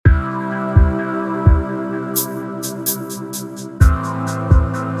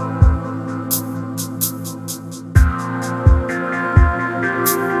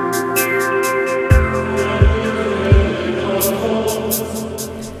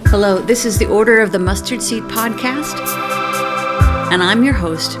Hello, this is the Order of the Mustard Seed podcast, and I'm your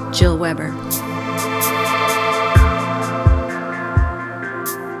host, Jill Weber.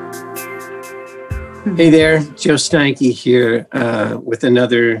 Hey there, Joe Steinke here with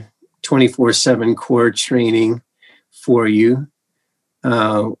another 24/7 core training for you.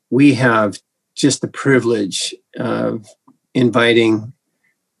 We have just the privilege of inviting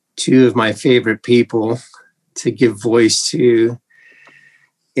two of my favorite people to give voice to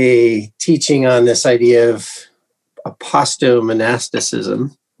a teaching on this idea of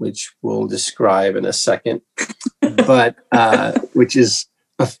Aposto-monasticism, which we'll describe in a second, but which is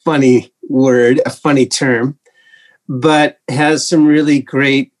a funny word, a funny term, but has some really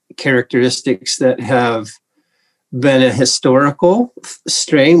great characteristics that have been a historical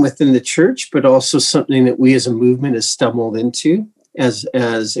strain within the church, but also something that we as a movement has stumbled into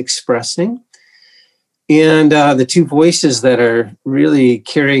as expressing. And the two voices that are really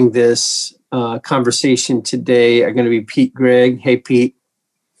carrying this conversation today are going to be Pete Greig. Hey, Pete.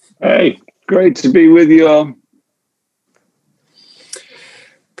 Hey, great to be with you all.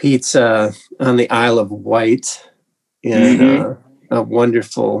 Pete's on the Isle of Wight in a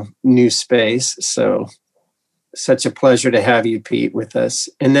wonderful new space. So such a pleasure to have you, Pete, with us.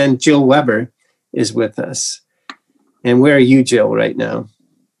 And then Jill Weber is with us. And where are you, Jill, right now?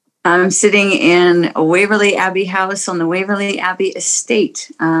 I'm sitting in a Waverley Abbey house on the Waverley Abbey estate,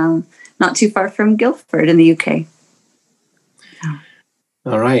 not too far from Guildford in the UK.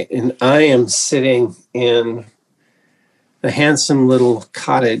 All right. And I am sitting in the handsome little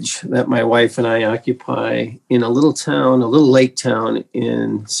cottage that my wife and I occupy in a little town, a little lake town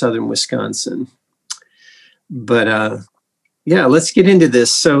in southern Wisconsin. But yeah, let's get into this.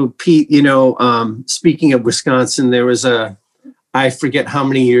 So Pete, speaking of Wisconsin, there was I forget how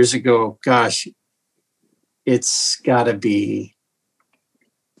many years ago, gosh, it's gotta be,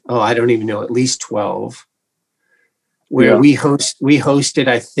 I don't even know, at least 12, where we hosted,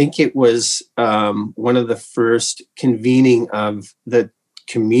 I think it was one of the first convening of the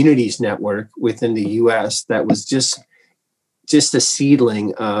communities network within the US that was just a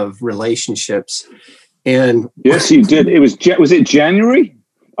seedling of relationships. And yes, you did. Was it January?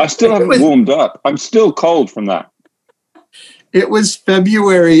 I still haven't warmed up. I'm still cold from that. It was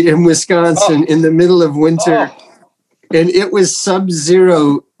February in Wisconsin in the middle of winter, and it was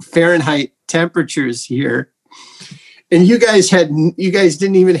sub-zero Fahrenheit temperatures here. And you guys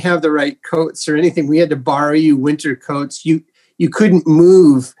didn't even have the right coats or anything. We had to borrow you winter coats. You couldn't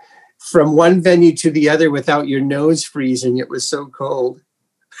move from one venue to the other without your nose freezing. It was so cold.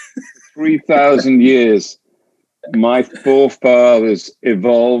 3,000 years, my forefathers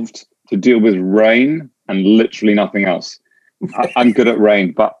evolved to deal with rain and literally nothing else. I'm good at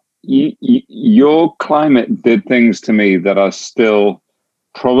rain, but your climate did things to me that are still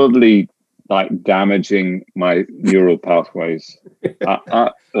probably like damaging my neural pathways.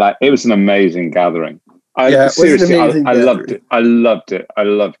 Like it was an amazing gathering. Seriously, I loved it. I loved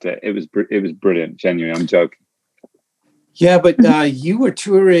it. It was brilliant. Genuinely, I'm joking. Yeah, but you were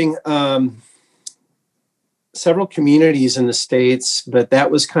touring several communities in the States, but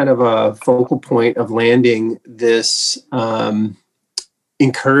that was kind of a focal point of landing this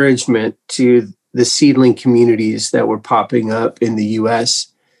encouragement to the seedling communities that were popping up in the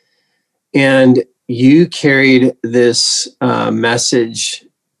US. And you carried this message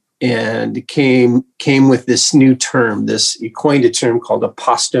and came with this new term, you coined a term called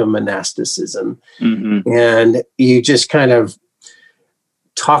Aposto-monasticism. And you just kind of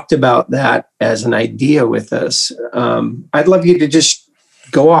talked about that as an idea with us. I'd love you to just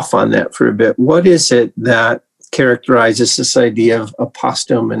go off on that for a bit. What is it that characterizes this idea of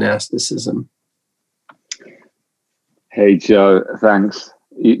Aposto-monasticism? Hey, Joe, thanks.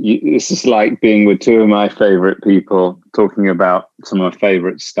 This is like being with two of my favorite people, talking about some of my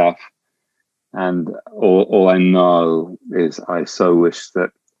favorite stuff. And all I know is I so wish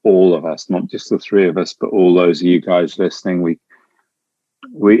that all of us, not just the three of us, but all those of you guys listening,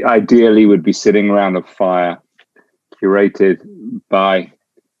 we ideally would be sitting around a fire curated by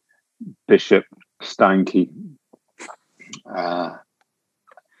Bishop Steinke,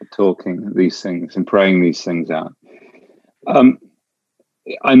 talking these things and praying these things out.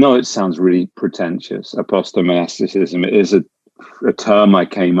 I know it sounds really pretentious, Aposto-monasticism. It is a term I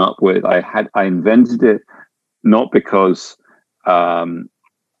came up with. I invented it not because I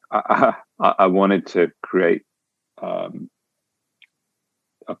wanted to create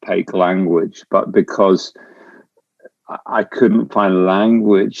opaque language, but because I couldn't find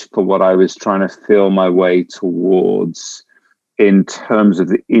language for what I was trying to feel my way towards in terms of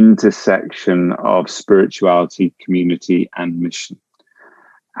the intersection of spirituality, community, and mission.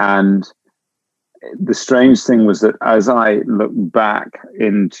 And the strange thing was that as I look back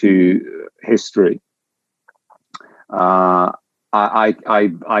into history, I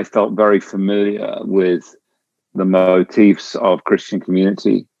felt very familiar with the motifs of Christian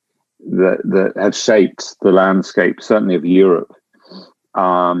community that have shaped the landscape, certainly of Europe,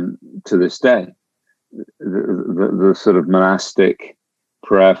 to this day. The sort of monastic,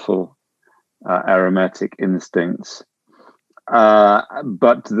 prayerful, aromatic instincts,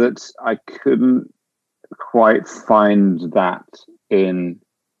 but that I couldn't quite find that in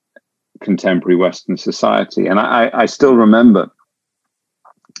contemporary Western society. And I still remember,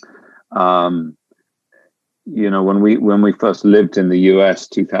 when we first lived in the US,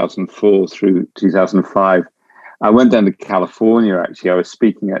 2004 through 2005, I went down to California. Actually, I was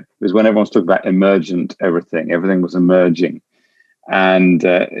speaking it was when everyone's talking about emergent everything was emerging, and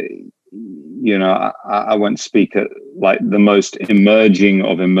I went to speak at like the most emerging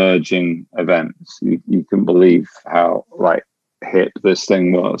of emerging events. You can believe how like hip this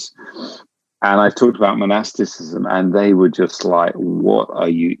thing was. And I talked about monasticism, and they were just like, what are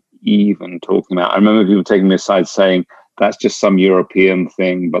you even talking about? I remember people taking me aside saying, that's just some European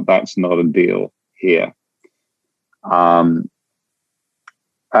thing, but that's not a deal here. And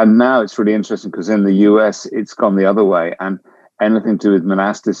now it's really interesting because in the US, it's gone the other way. And anything to do with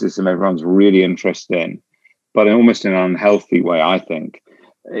monasticism, everyone's really interested in, but almost in an unhealthy way, I think.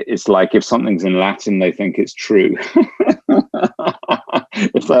 It's like if something's in Latin, they think it's true.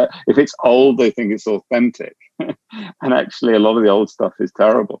 If it's old, they think it's authentic. And actually, a lot of the old stuff is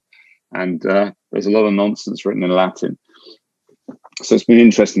terrible. And there's a lot of nonsense written in Latin. So it's been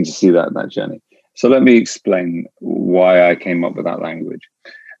interesting to see that journey. So let me explain why I came up with that language.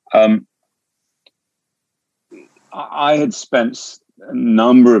 I had spent a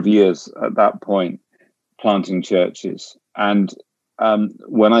number of years at that point planting churches. And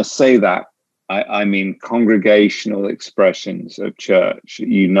when I say that, I mean congregational expressions of church.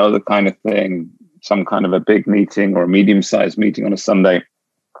 You know, the kind of thing, some kind of a big meeting or a medium-sized meeting on a Sunday,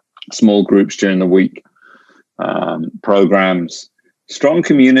 small groups during the week, programs, strong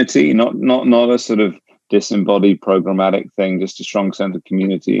community, not a sort of disembodied programmatic thing, just a strong sense of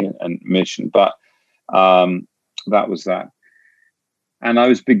community and mission. But that was that. And I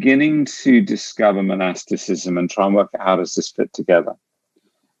was beginning to discover monasticism and try and work out how does this fit together.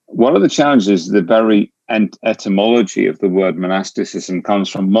 One of the challenges, the very etymology of the word monasticism comes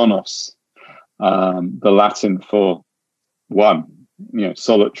from monos, the Latin for one,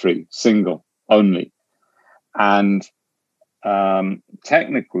 solitary, single, only. And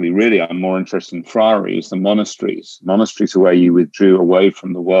technically, really, I'm more interested in friaries than monasteries. Monasteries are where you withdrew away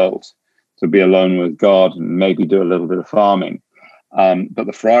from the world to be alone with God and maybe do a little bit of farming. But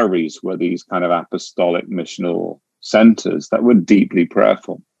the friaries were these kind of apostolic missional centers that were deeply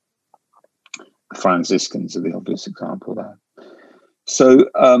prayerful. The Franciscans are the obvious example there. So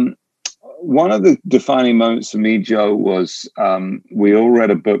one of the defining moments for me, Joe, was we all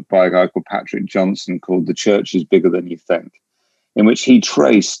read a book by a guy called Patrick Johnson called The Church is Bigger Than You Think, in which he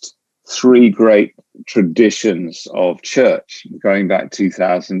traced three great traditions of church going back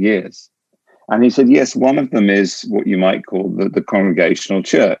 2,000 years. And he said, yes, one of them is what you might call the congregational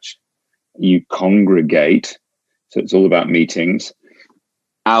church. You congregate, so it's all about meetings,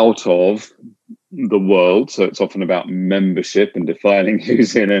 out of the world. So it's often about membership and defining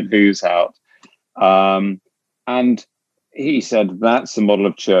who's in and who's out. And he said that's the model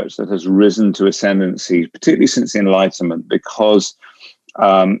of church that has risen to ascendancy, particularly since the Enlightenment, because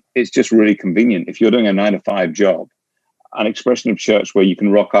it's just really convenient. If you're doing a 9-to-5 job, an expression of church where you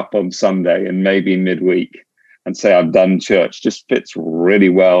can rock up on Sunday and maybe midweek and say, I've done church, just fits really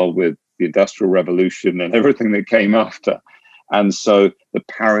well with the Industrial Revolution and everything that came after. And so the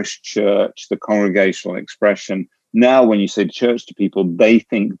parish church, the congregational expression, now when you say church to people, they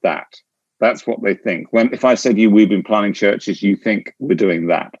think that. That's what they think. If I said to you, we've been planting churches, you think we're doing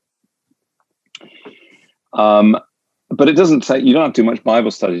that. But it doesn't say, you don't have too much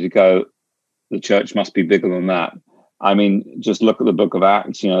Bible study to go, the church must be bigger than that. I mean, just look at the book of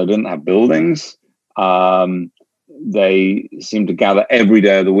Acts. They didn't have buildings. They seemed to gather every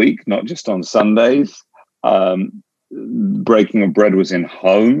day of the week, not just on Sundays. Breaking of bread was in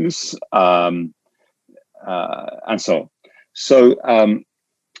homes, and so on. So I'm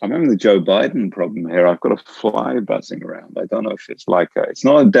having the Joe Biden problem here. I've got a fly buzzing around. I don't know if it's it's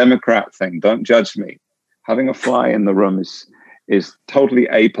not a Democrat thing. Don't judge me. Having a fly in the room is totally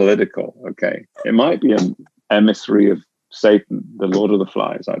apolitical. Okay, it might be an emissary of Satan, the Lord of the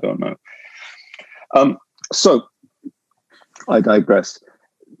Flies. I don't know. So I digress.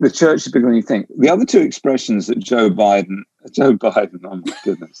 the church is bigger than you think. The other two expressions that Joe Biden, oh my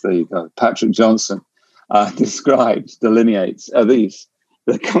goodness, there you go, Patrick Johnson describes, delineates, are these.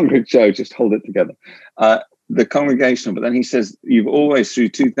 The Joe, just hold it together. The congregational, but then he says, you've always, through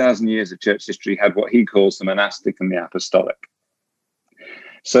 2,000 years of church history, had what he calls the monastic and the apostolic.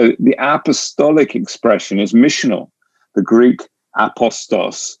 So the apostolic expression is missional. The Greek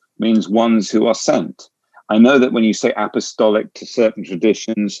apostos means ones who are sent. I know that when you say apostolic to certain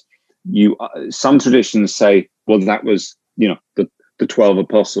traditions, some traditions say, well, that was, the 12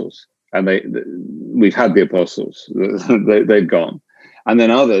 apostles, and we've had the apostles, they've gone. And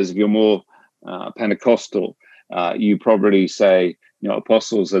then others, if you're more Pentecostal, you probably say,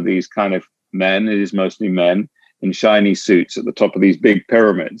 apostles are these kind of men, it is mostly men in shiny suits at the top of these big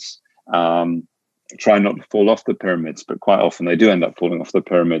pyramids, try not to fall off the pyramids, but quite often they do end up falling off the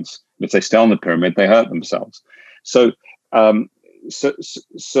pyramids. If they stay on the pyramid, they hurt themselves. But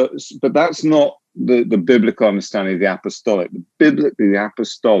that's not the biblical understanding of the apostolic. Biblically, the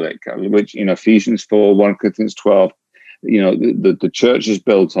apostolic, which in Ephesians 4, 1 Corinthians 12, the church is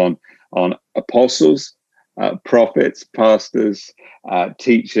built on apostles, prophets, pastors,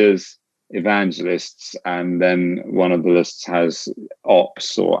 teachers, evangelists, and then one of the lists has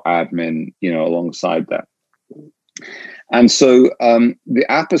ops or admin, alongside that. And so the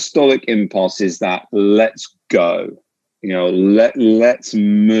apostolic impulse is that let's go, let's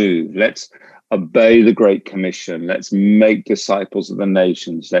move, let's obey the Great Commission, let's make disciples of the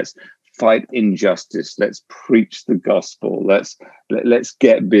nations, let's fight injustice, let's preach the gospel, let's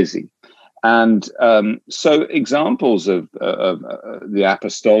get busy. And so examples of the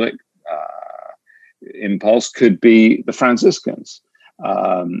apostolic impulse could be the Franciscans,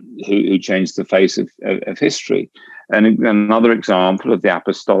 who changed the face of history. And another example of the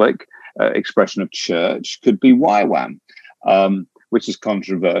apostolic expression of church could be YWAM, which is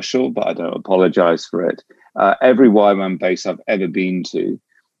controversial, but I don't apologize for it. Every YWAM base I've ever been to,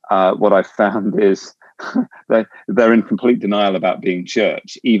 what I found is they're in complete denial about being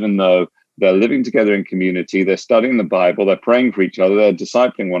church, even though they're living together in community, they're studying the Bible, they're praying for each other, they're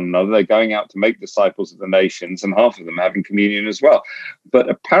discipling one another, they're going out to make disciples of the nations, and half of them having communion as well. But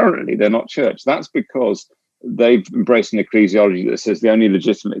apparently they're not church. That's because they've embraced an ecclesiology that says the only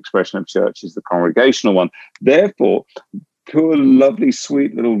legitimate expression of church is the congregational one. Therefore, poor, lovely,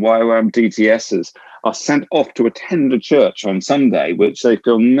 sweet little YWAM DTSers are sent off to attend a church on Sunday, which they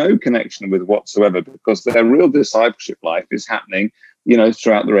feel no connection with whatsoever, because their real discipleship life is happening,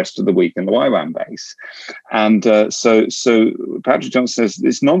 throughout the rest of the week in the YWAM base. And so Patrick Johnson says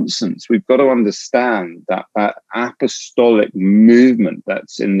it's nonsense. We've got to understand that apostolic movement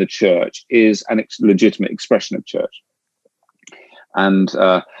that's in the church is a legitimate expression of church. And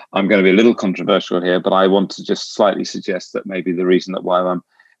I'm going to be a little controversial here, but I want to just slightly suggest that maybe the reason that YWAM,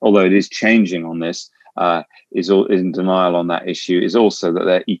 although it is changing on this, is in denial on that issue, is also that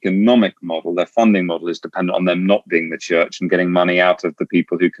their economic model, their funding model, is dependent on them not being the church and getting money out of the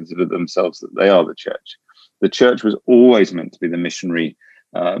people who consider themselves that they are the church. The church was always meant to be the missionary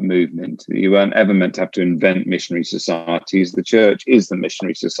movement. You weren't ever meant to have to invent missionary societies. The church is the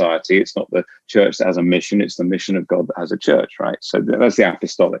missionary society. It's not the church that has a mission, it's the mission of God that has a church, right? So that's the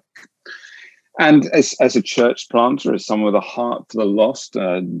apostolic. And as a church planter, as someone with a heart for the lost,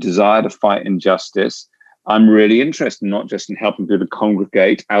 desire to fight injustice, I'm really interested not just in helping people to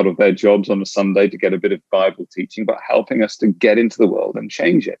congregate out of their jobs on a Sunday to get a bit of Bible teaching, but helping us to get into the world and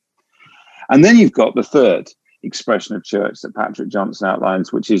change it. And then you've got the third expression of church that Patrick Johnson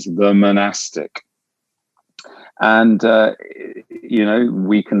outlines, which is the monastic. And,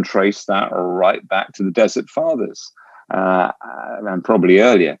 we can trace that right back to the Desert Fathers, and probably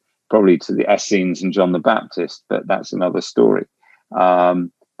earlier, probably to the Essenes and John the Baptist, but that's another story.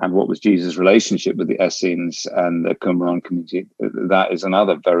 And what was Jesus' relationship with the Essenes and the Qumran community? That is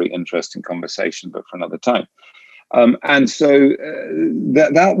another very interesting conversation, but for another time. And so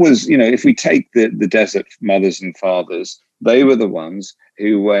that was, if we take the desert mothers and fathers, they were the ones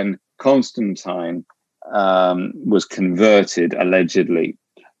who, when Constantine was converted, allegedly,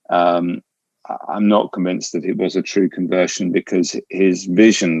 I'm not convinced that it was a true conversion, because his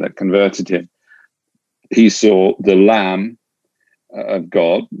vision that converted him, he saw the Lamb of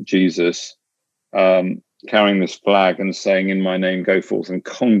God, Jesus, carrying this flag and saying, "In my name, go forth and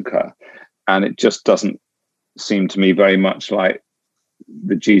conquer." And it just doesn't seem to me very much like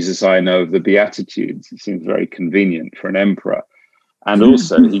the Jesus I know of the Beatitudes. It seems very convenient for an emperor. And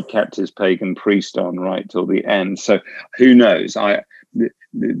also, he kept his pagan priest on right till the end. So who knows?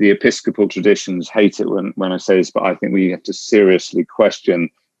 The Episcopal traditions hate it when I say this, but I think we have to seriously question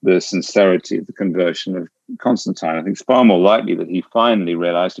the sincerity of the conversion Constantine, I think it's far more likely that he finally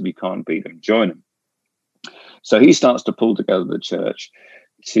realized if he can't beat them, join them. So he starts to pull together the church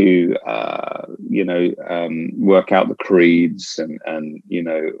to, work out the creeds and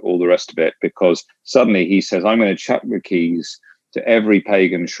all the rest of it, because suddenly he says, I'm going to chuck the keys to every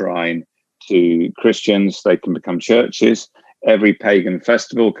pagan shrine to Christians. They can become churches. Every pagan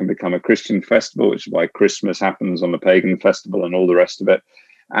festival can become a Christian festival, which is why Christmas happens on the pagan festival and all the rest of it.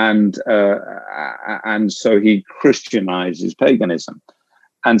 And so he Christianizes paganism.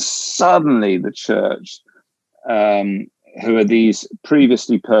 And suddenly the church, who are these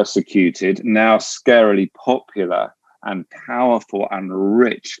previously persecuted, now scarily popular and powerful and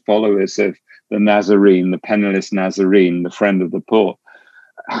rich followers of the Nazarene, the penniless Nazarene, the friend of the poor,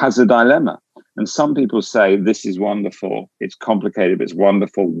 has a dilemma. And some people say, this is wonderful. It's complicated, but it's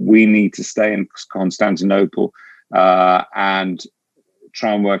wonderful. We need to stay in Constantinople and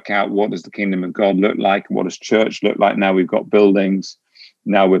try and work out, what does the kingdom of God look like? What does church look like? Now we've got buildings.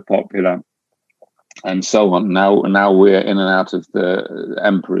 Now we're popular. And so on. Now we're in and out of the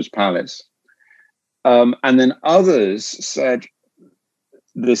emperor's palace. And then others said,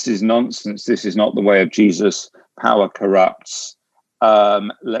 this is nonsense. This is not the way of Jesus. Power corrupts.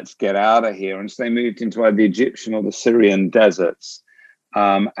 Let's get out of here. And so they moved into either the Egyptian or the Syrian deserts.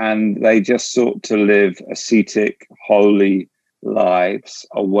 And they just sought to live ascetic, holy lives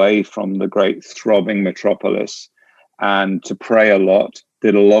away from the great throbbing metropolis, and to pray a lot,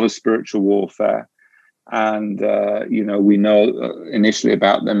 did a lot of spiritual warfare. And, we know initially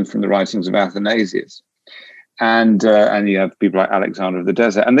about them from the writings of Athanasius. And you have people like Alexander of the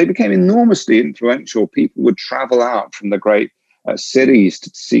Desert. And they became enormously influential. People would travel out from the great cities to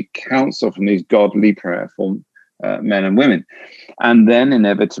seek counsel from these godly, prayerful men and women. And then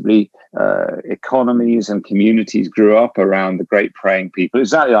inevitably, economies and communities grew up around the great praying people,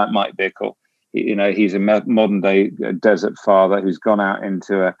 exactly like Mike Bickle. He's a modern day desert father who's gone out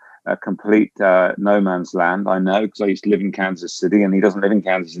into a complete no man's land. I know, because I used to live in Kansas City, and he doesn't live in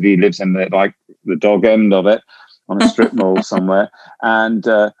Kansas City. He lives in the dog end of it, on a strip mall somewhere, and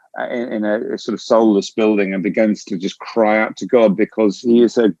in a sort of soulless building, and begins to just cry out to God, because he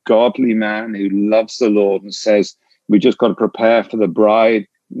is a godly man who loves the Lord and says, we just got to prepare for the bride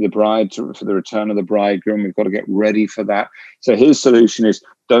for the return of the bridegroom. We've got to get ready for that. So his solution is,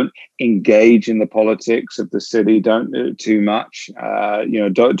 don't engage in the politics of the city. Don't do too much.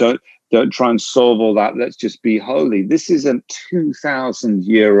 Don't try and solve all that. Let's just be holy. This is a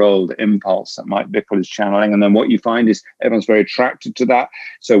 2,000-year-old impulse that Mike Bickle is channeling. And then what you find is everyone's very attracted to that.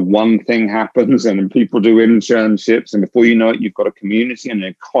 So one thing happens, and then people do internships. And before you know it, you've got a community and an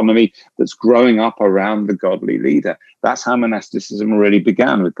economy that's growing up around the godly leader. That's how monasticism really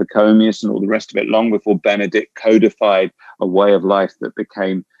began, with Pachomius and all the rest of it, long before Benedict codified a way of life that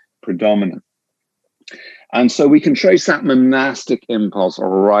became predominant. And so we can trace that monastic impulse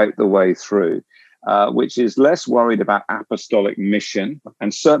right the way through, which is less worried about apostolic mission,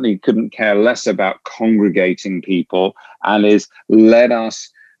 and certainly couldn't care less about congregating people, and is let us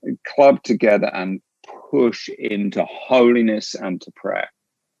club together and push into holiness and to prayer.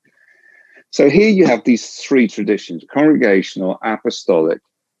 So here you have these three traditions: congregational, apostolic,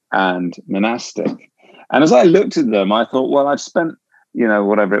 and monastic. And as I looked at them, I thought, well, I've spent,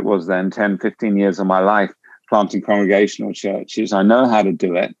 whatever it was then, 10, 15 years of my life planting congregational churches. I know how to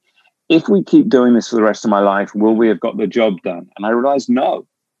do it. If we keep doing this for the rest of my life, will we have got the job done? And I realized, no.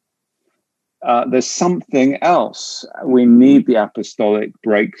 There's something else. We need the apostolic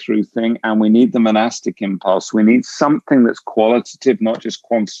breakthrough thing, and we need the monastic impulse. We need something that's qualitative, not just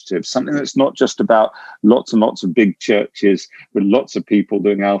quantitative, something that's not just about lots and lots of big churches with lots of people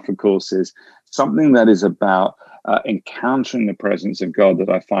doing alpha courses, something that is about encountering the presence of God that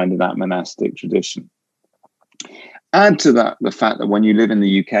I find in that monastic tradition. Add to that the fact that when you live in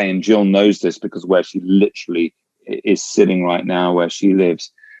the UK, and Jill knows this because where she literally is sitting right now, where she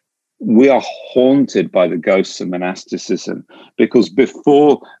lives, we are haunted by the ghosts of monasticism, because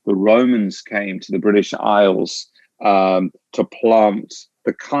before the Romans came to the British Isles to plant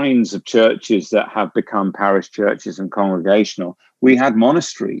the kinds of churches that have become parish churches and congregational, we had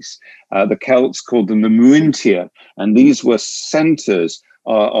monasteries. The Celts called them the Muintia, and these were centers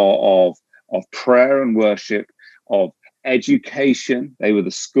of prayer and worship, of education. They were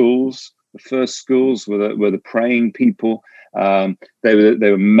the schools. The first schools were the praying people. They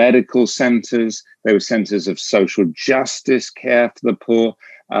were medical centers. They were centers of social justice, care for the poor,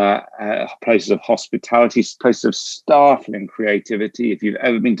 places of hospitality, places of startling creativity. If you've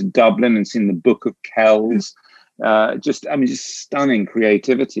ever been to Dublin and seen the Book of Kells, just stunning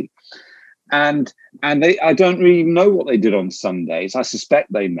creativity. And I don't really know what they did on Sundays. I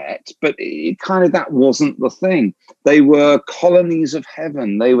suspect they met, but it kind of, that wasn't the thing. They were colonies of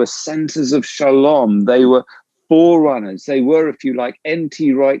heaven. They were centers of shalom. They were forerunners. They were, if you like,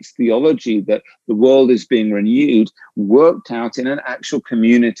 N.T. Wright's theology that the world is being renewed, worked out in an actual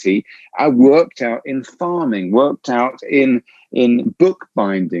community, worked out in farming, worked out in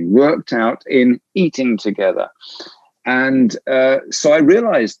bookbinding, worked out in eating together. And so I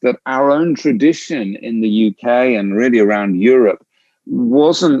realized that our own tradition in the UK and really around Europe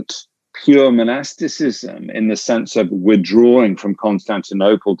wasn't pure monasticism in the sense of withdrawing from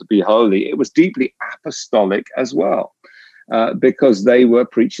Constantinople to be holy. It was deeply apostolic as well, because they were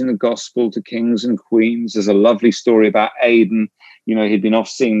preaching the gospel to kings and queens. There's a lovely story about Aidan. You know, he'd been off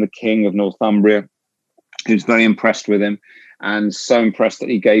seeing the king of Northumbria, who's very impressed with him, and so impressed that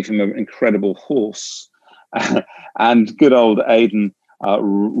he gave him an incredible horse. And good old Aidan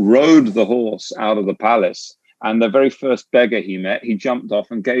rode the horse out of the palace. And the very first beggar he met, he jumped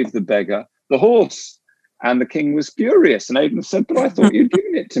off and gave the beggar the horse. And the king was furious. And Aidan said, but I thought you'd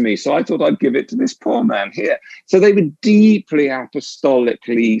given it to me. So I thought I'd give it to this poor man here. So they were deeply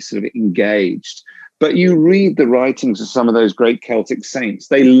apostolically sort of engaged. But you read the writings of some of those great Celtic saints.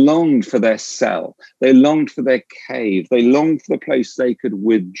 They longed for their cell. They longed for their cave. They longed for the place they could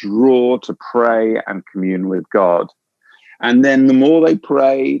withdraw to pray and commune with God. And then the more they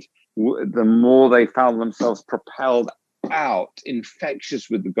prayed, the more they found themselves propelled out, infectious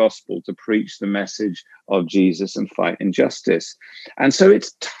with the gospel, to preach the message of Jesus and fight injustice. And so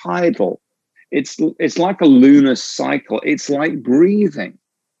it's tidal. It's like a lunar cycle. It's like breathing.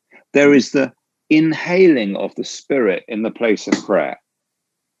 There is the inhaling of the Spirit in the place of prayer.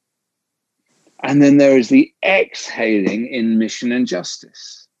 And then there is the exhaling in mission and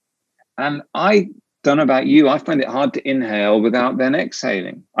justice. And I don't know about you, I find it hard to inhale without then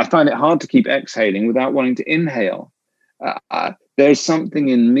exhaling. I find it hard to keep exhaling without wanting to inhale. There's something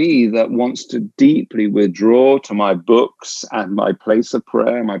in me that wants to deeply withdraw to my books and my place of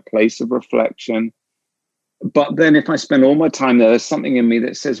prayer, my place of reflection. But then if I spend all my time there, there's something in me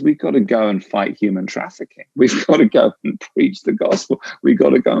that says, we've got to go and fight human trafficking. We've got to go and preach the gospel. We've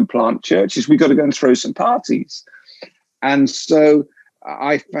got to go and plant churches. We've got to go and throw some parties. And so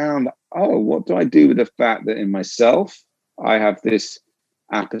I found, what do I do with the fact that in myself, I have this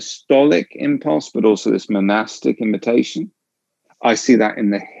apostolic impulse, but also this monastic invitation. I see that in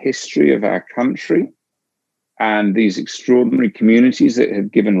the history of our country and these extraordinary communities that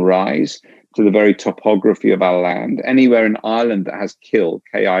have given rise to the very topography of our land. Anywhere in Ireland that has Kil,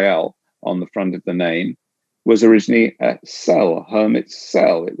 K-I-L, on the front of the name, was originally a cell, a hermit's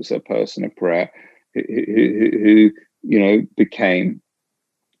cell. It was a person of prayer who became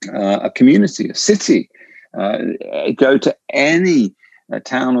a community, a city. Go to any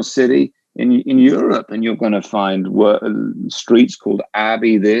town or city in Europe, and you're going to find streets called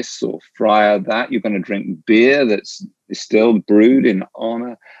Abbey this or Friar that. You're going to drink beer that's distilled, brewed in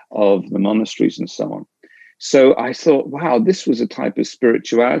honor of the monasteries and so on. So I thought, wow, this was a type of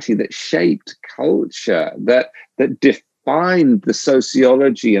spirituality that shaped culture, that defined the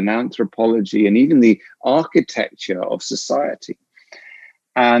sociology and anthropology and even the architecture of society.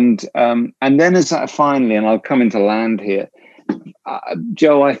 And then as I finally, and I'll come into land here,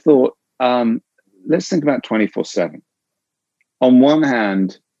 Joe, I thought, let's think about 24/7. On one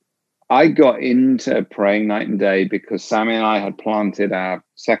hand, I got into praying night and day because Sammy and I had planted our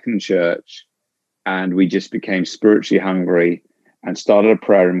second church, and we just became spiritually hungry and started a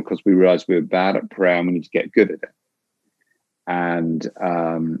prayer room because we realized we were bad at prayer and we need to get good at it. And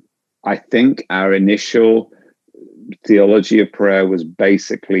I think our initial theology of prayer was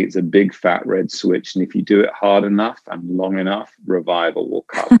basically, it's a big fat red switch, and if you do it hard enough and long enough, revival will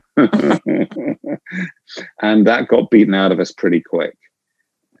come. And that got beaten out of us pretty quick,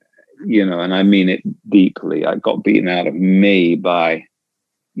 and I mean it deeply. I got beaten out of me by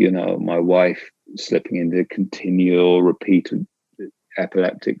my wife slipping into continual repeated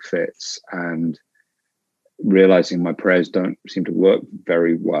epileptic fits and realizing my prayers don't seem to work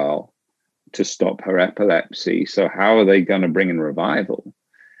very well to stop her epilepsy. So how are they going to bring in revival?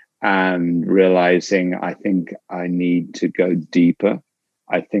 And realizing, I think I need to go deeper.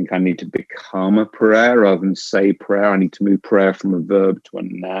 I think I need to become a prayer rather than say prayer. I need to move prayer from a verb to a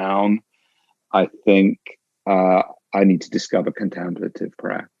noun. I think I need to discover contemplative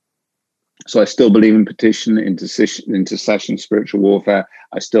prayer. So I still believe in petition, intercession, spiritual warfare.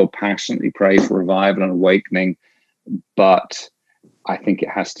 I still passionately pray for revival and awakening, but I think it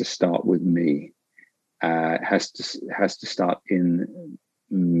has to start with me. It has to start in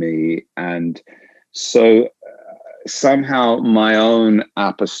me. And so somehow my own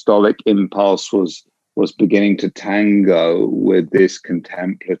apostolic impulse was beginning to tango with this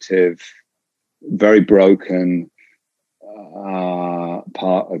contemplative, very broken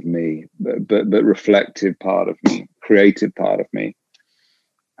part of me, but reflective part of me, creative part of me.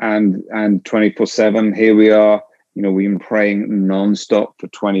 And 24/7, here we are. You know, we've been praying nonstop for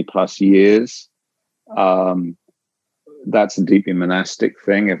 20 plus years. That's a deeply monastic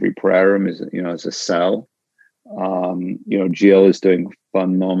thing. Every prayer room is, you know, is a cell. You know, Jill is doing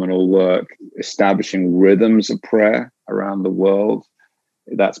phenomenal work establishing rhythms of prayer around the world.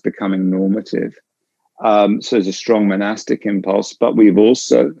 That's becoming normative. So there's a strong monastic impulse, but we've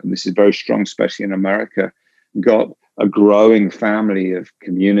also, and this is very strong, especially in America, got a growing family of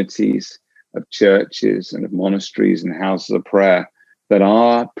communities, of churches and of monasteries and houses of prayer that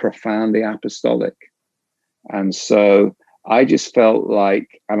are profoundly apostolic. And so I just felt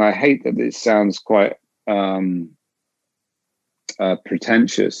like, and I hate that it sounds quite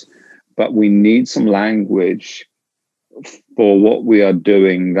pretentious, but we need some language for what we are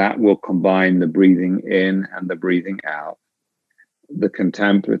doing that will combine the breathing in and the breathing out, the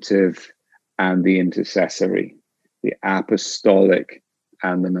contemplative and the intercessory, the apostolic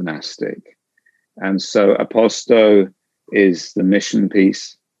and the monastic. And so aposto is the mission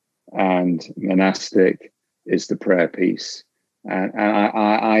piece and monastic is the prayer piece. And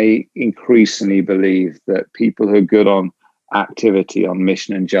I increasingly believe that people who are good on activity, on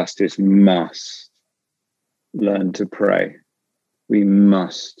mission and justice must learn to pray. We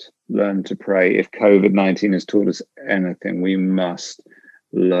must learn to pray. If COVID-19 has taught us anything, we must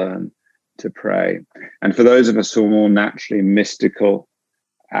learn to pray. And for those of us who are more naturally mystical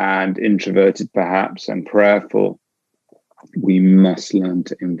and introverted perhaps and prayerful, we must learn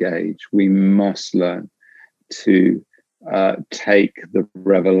to engage. We must learn to take the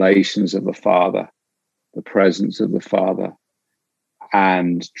revelations of the Father, the presence of the Father,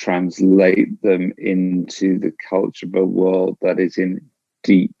 and translate them into the culture of a world that is in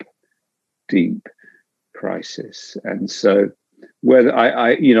deep, deep crisis. And so whether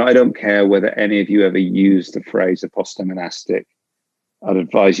I don't care whether any of you ever use the phrase apostomonastic. I'd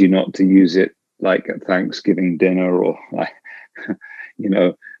advise you not to use it like at Thanksgiving dinner or like, you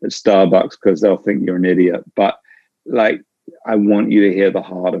know, at Starbucks, because they'll think you're an idiot. But like, I want you to hear the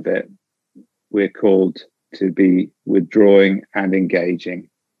heart of it. We're called to be withdrawing and engaging.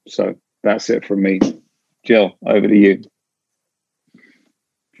 So that's it from me. Jill, over to you.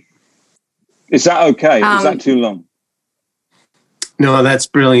 Is that okay? Is that too long? No, that's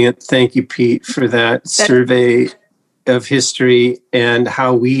brilliant. Thank you, Pete, for that survey of history and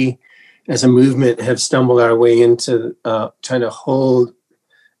how we as a movement have stumbled our way into trying to hold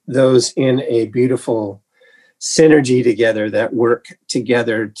those in a beautiful synergy together that work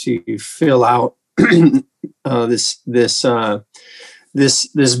together to fill out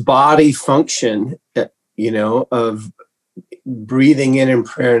this body function, you know, of breathing in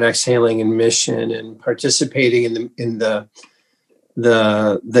prayer and exhaling in mission and participating in the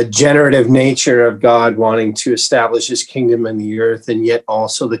generative nature of God wanting to establish his kingdom in the earth, and yet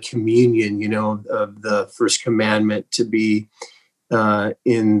also the communion, you know, of the first commandment to be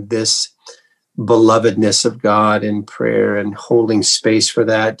in this belovedness of God in prayer and holding space for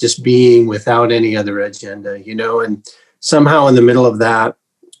that, just being without any other agenda, you know, and somehow in the middle of that,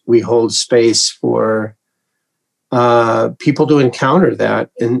 we hold space for people to encounter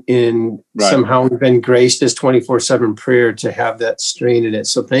that. And Right. Somehow we've been graced as 24/7 prayer to have that strain in it.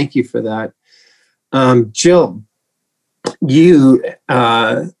 So thank you for that. Jill,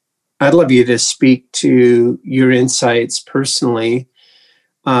 I'd love you to speak to your insights personally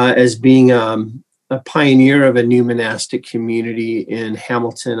as being a pioneer of a new monastic community in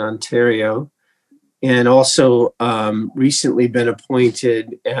Hamilton, Ontario, and also recently been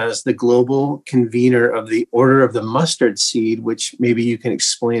appointed as the global convener of the Order of the Mustard Seed, which maybe you can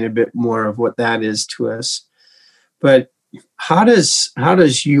explain a bit more of what that is to us. But how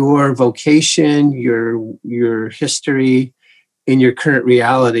does your vocation, your history, and your current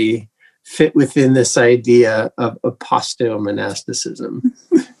reality fit within this idea of Aposto-monasticism?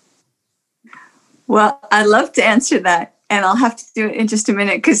 Well, I'd love to answer that. And I'll have to do it in just a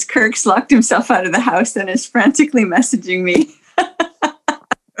minute because Kirk's locked himself out of the house and is frantically messaging me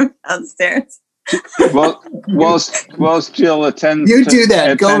downstairs. Well, whilst Jill attends, you do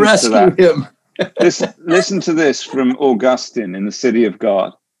that. Go rescue him. Listen to this from Augustine in the City of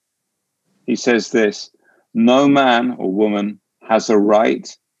God. He says this: no man or woman has a right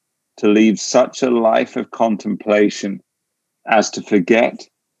to lead such a life of contemplation as to forget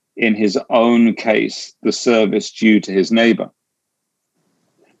in his own case the service due to his neighbor.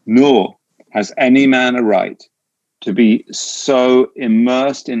 Nor has any man a right to be so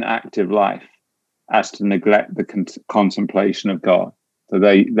immersed in active life as to neglect the contemplation of God. So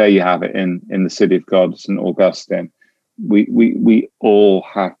there you have it in the city of God, St. Augustine. We all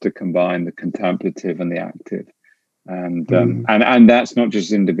have to combine the contemplative and the active, and that's not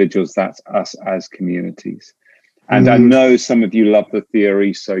just individuals, that's us as communities. And I know some of you love the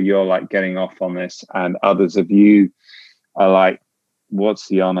theory, so you're like getting off on this, and others of you are like, what's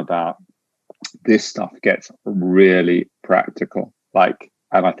he on about? This stuff gets really practical. And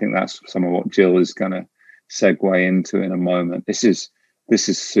I think that's some of what Jill is going to segue into in a moment. This is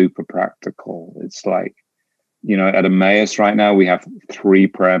super practical. It's like, at Emmaus right now, we have 3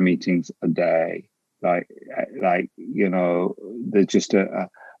 prayer meetings a day. There's just a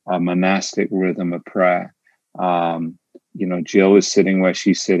monastic rhythm of prayer. Jill is sitting where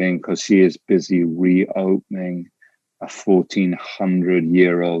she's sitting because she is busy reopening a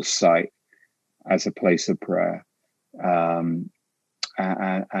 1,400-year-old site as a place of prayer. And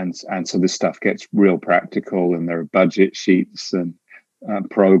so this stuff gets real practical, and there are budget sheets and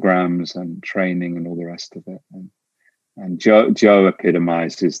programs and training and all the rest of it. And Joe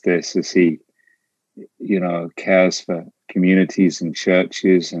epitomizes this as he, cares for communities and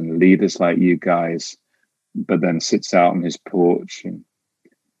churches and leaders like you guys, but then sits out on his porch and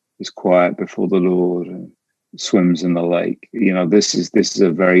is quiet before the Lord and swims in the lake. This is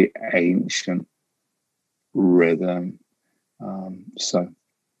a very ancient rhythm. So,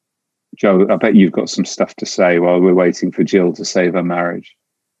 Joe, I bet you've got some stuff to say while we're waiting for Jill to save her marriage.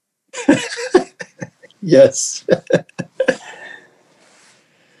 Yes.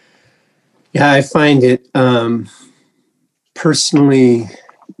 Yeah, I find it personally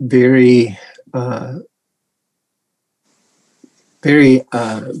very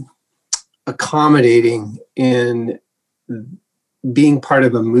accommodating in being part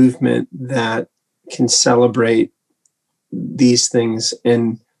of a movement that can celebrate these things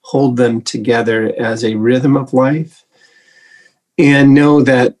and hold them together as a rhythm of life, and know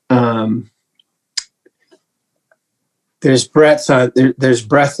that there's breadth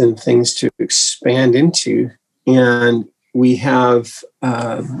in things to expand into, and we have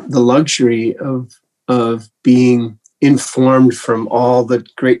the luxury of being informed from all the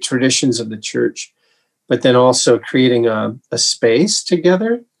great traditions of the church, but then also creating a space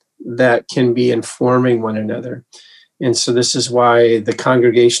together that can be informing one another. And so this is why the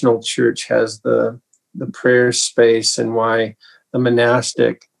Congregational Church has the prayer space, and why the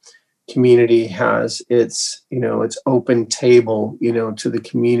monastic community has its open table, to the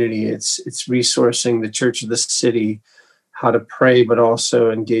community. It's resourcing the church of the city, how to pray, but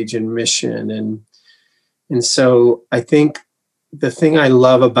also engage in mission. And so I think the thing I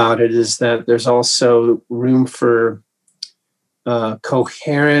love about it is that there's also room for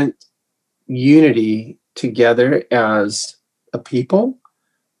coherent unity together as a people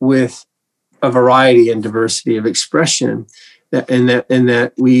with a variety and diversity of expression, and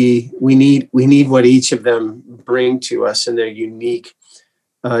that we need what each of them bring to us in their unique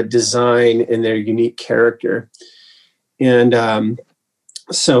design and their unique character. And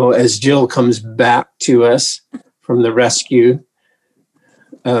so as Jill comes back to us from the rescue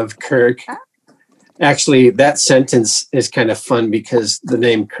of Kirk, actually that sentence is kind of fun because the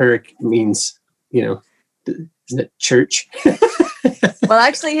name Kirk means, isn't it church? Well,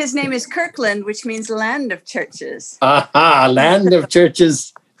 actually, his name is Kirkland, which means land of churches. Aha, land of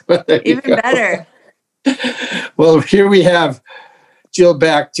churches. Even better. Well, here we have Jill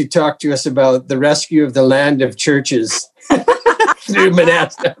back to talk to us about the rescue of the land of churches through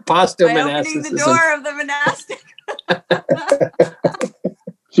Aposto-monasticism. By opening the door of the monastic.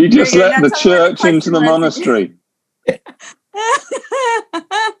 She just let the church into the monastery.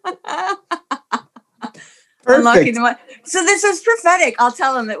 Unlocking the So this is prophetic. I'll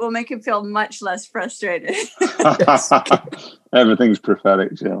tell him that will make him feel much less frustrated. Everything's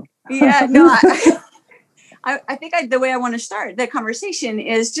prophetic, Jill. Yeah, no, I think the way I want to start the conversation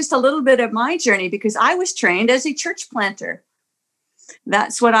is just a little bit of my journey, because I was trained as a church planter.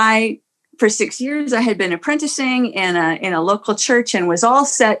 That's what for 6 years, I had been apprenticing in a local church and was all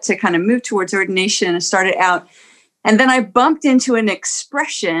set to kind of move towards ordination and started out. And then I bumped into an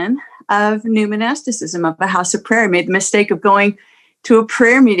expression of new monasticism, of a house of prayer. I made the mistake of going to a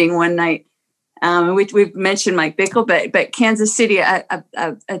prayer meeting one night. We've mentioned Mike Bickle, but Kansas City, a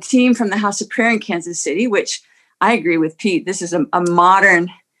team from the House of Prayer in Kansas City, which I agree with Pete. This is a modern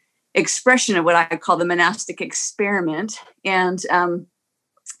expression of what I call the monastic experiment. And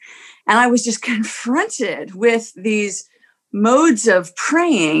I was just confronted with these modes of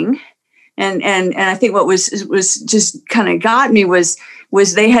praying. And I think what was just kind of got me was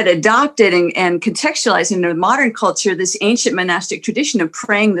was they had adopted and contextualized into modern culture this ancient monastic tradition of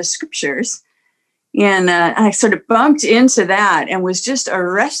praying the scriptures. And I sort of bumped into that and was just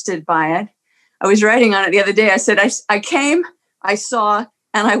arrested by it. I was writing on it the other day. I said, I came, I saw,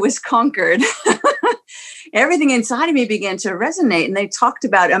 and I was conquered. Everything inside of me began to resonate. And they talked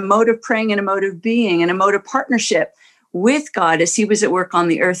about a mode of praying and a mode of being and a mode of partnership with God as he was at work on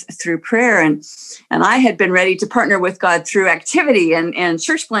the earth through prayer. And I had been ready to partner with God through activity and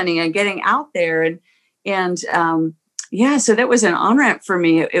church planning and getting out there. So that was an on-ramp for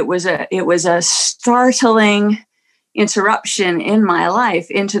me. It was a startling interruption in my life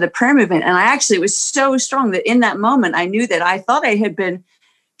into the prayer movement. And it was so strong that in that moment, I knew that I thought I had been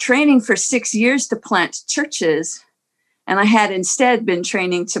training for 6 years to plant churches. And I had instead been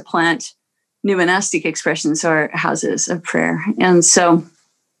training to plant new monastic expressions or houses of prayer. And so,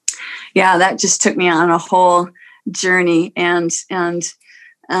 that just took me on a whole journey. And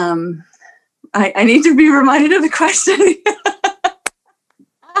I need to be reminded of the question.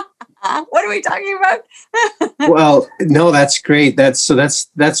 What are we talking about? Well, no, that's great. That's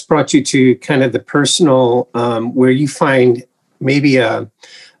brought you to kind of the personal, where you find maybe an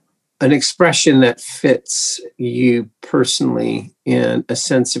expression that fits you personally in a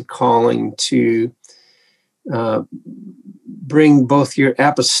sense of calling to bring both your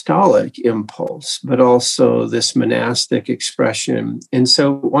apostolic impulse, but also this monastic expression. And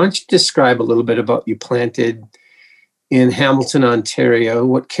so why don't you describe a little bit about you planted in Hamilton, Ontario,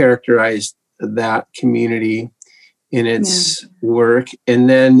 what characterized that community in its work, and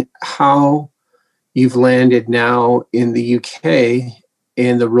then how you've landed now in the UK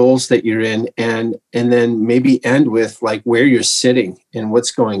and the roles that you're in, and then maybe end with like where you're sitting and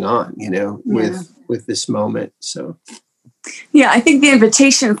what's going on, with this moment. So I think the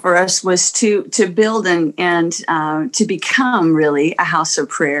invitation for us was to build and to become really a house of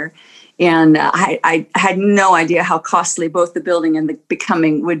prayer. And I had no idea how costly both the building and the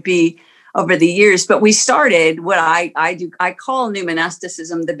becoming would be over the years. But we started what I call new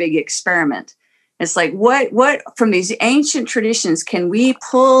monasticism the big experiment. It's like, what from these ancient traditions can we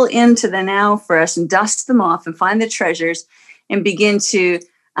pull into the now for us and dust them off and find the treasures and begin to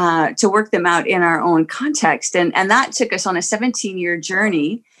work them out in our own context. And that took us on a 17-year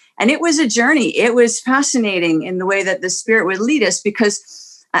journey. And it was a journey. It was fascinating in the way that the Spirit would lead us, because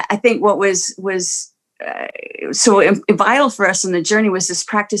I think what was so vital for us in the journey was this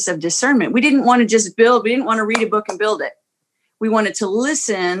practice of discernment. We didn't want to just build. We didn't want to read a book and build it. We wanted to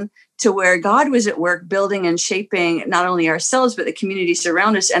listen to where God was at work building and shaping not only ourselves, but the communities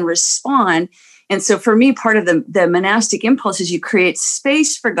around us, and respond. And so for me, part of the monastic impulse is you create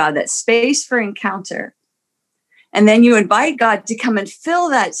space for God, that space for encounter. And then you invite God to come and fill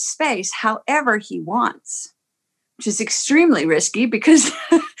that space however he wants, which is extremely risky because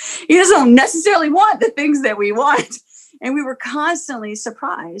he doesn't necessarily want the things that we want. And we were constantly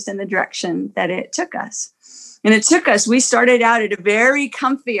surprised in the direction that it took us. And it took us, we started out at a very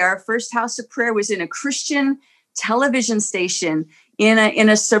comfy, our first house of prayer was in a Christian television station in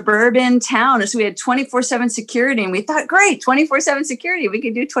a suburban town. So we had 24/7 security, and we thought, great, 24/7 security. We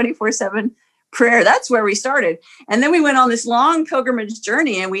could do 24/7 prayer. That's where we started. And then we went on this long pilgrimage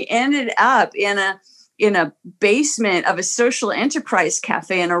journey, and we ended up in a basement of a social enterprise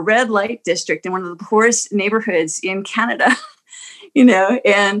cafe in a red light district in one of the poorest neighborhoods in Canada,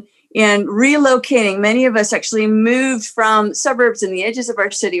 and relocating. Many of us actually moved from suburbs and the edges of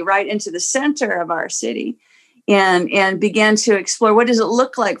our city right into the center of our city, and began to explore what does it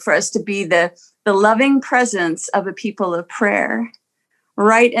look like for us to be the loving presence of a people of prayer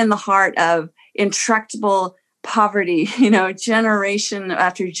right in the heart of intractable poverty, generation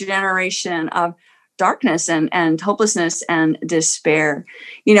after generation of darkness and hopelessness and despair,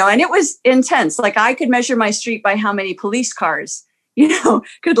 and it was intense. Like I could measure my street by how many police cars,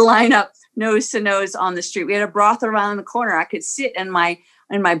 could line up nose to nose on the street. We had a brothel around the corner. I could sit in my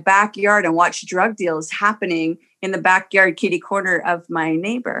backyard and watch drug deals happening in the backyard kitty corner of my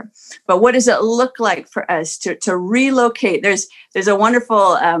neighbor. But what does it look like for us to relocate? There's a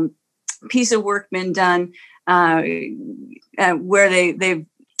wonderful piece of work been done where they've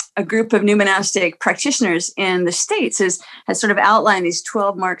a group of new monastic practitioners in the States has sort of outlined these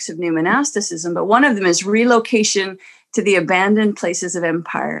 12 marks of new monasticism. But one of them is relocation to the abandoned places of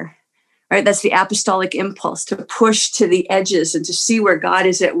empire, right? That's the apostolic impulse to push to the edges and to see where God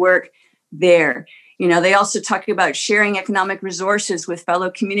is at work there. They also talk about sharing economic resources with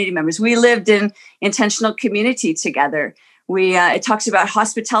fellow community members. We lived in intentional community together. It talks about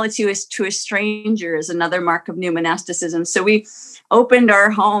hospitality to a stranger as another mark of new monasticism. So we opened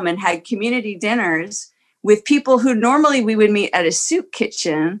our home and had community dinners with people who normally we would meet at a soup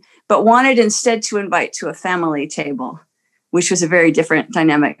kitchen, but wanted instead to invite to a family table, which was a very different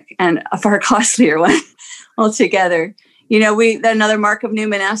dynamic and a far costlier one altogether. Another mark of new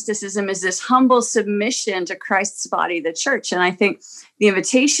monasticism is this humble submission to Christ's body, the church. And I think the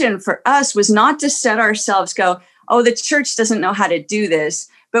invitation for us was not to set ourselves, go, oh, the church doesn't know how to do this,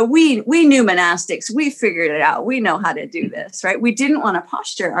 but we new monastics, we figured it out. We know how to do this, right? We didn't want to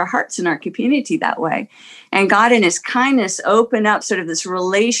posture our hearts and our community that way. And God in his kindness opened up sort of this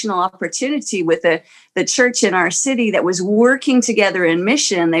relational opportunity with the church in our city that was working together in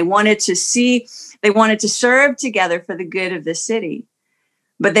mission. They wanted to serve together for the good of the city.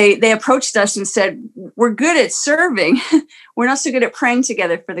 But they approached us and said, we're good at serving. We're not so good at praying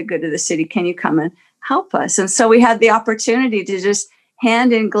together for the good of the city. Can you come and help us? And so we had the opportunity to just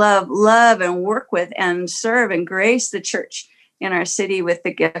hand in glove, love and work with and serve and grace the church in our city with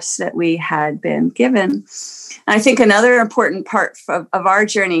the gifts that we had been given. And I think another important part of our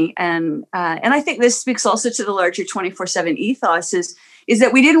journey, and I think this speaks also to the larger 24/7 ethos, is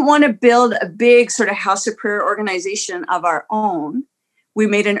that we didn't want to build a big sort of house of prayer organization of our own. We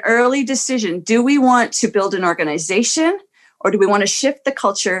made an early decision. Do we want to build an organization, or do we want to shift the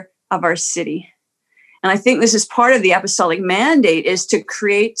culture of our city? And I think this is part of the apostolic mandate, is to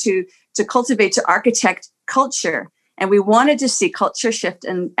create, to cultivate, to architect culture. And we wanted to see culture shift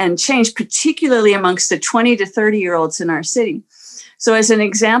and change, particularly amongst the 20 to 30-year-olds in our city. So as an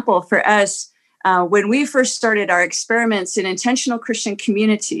example for us, when we first started our experiments in intentional Christian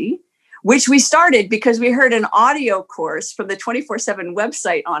community, which we started because we heard an audio course from the 24/7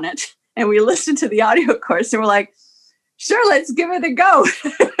 website on it, and we listened to the audio course and we're like, sure, let's give it a go.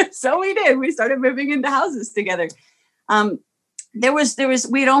 So we did. We started moving into houses together.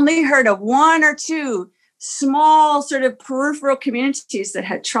 We'd only heard of one or two small sort of peripheral communities that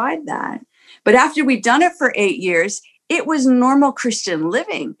had tried that. But after we'd done it for 8 years, it was normal Christian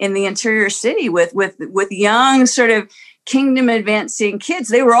living in the interior city with young sort of kingdom advancing kids.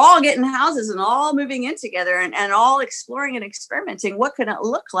 They were all getting houses and all moving in together and all exploring and experimenting. What could it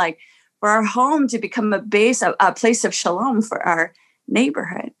look like for our home to become a place of shalom for our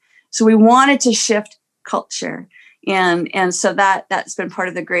neighborhood? So we wanted to shift culture. And so that's been part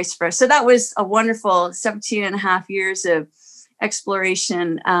of the grace for us. So that was a wonderful 17 and a half years of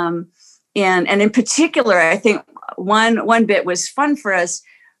exploration. And in particular, I think one bit was fun for us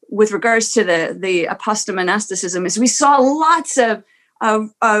with regards to the Aposto-monasticism is we saw lots of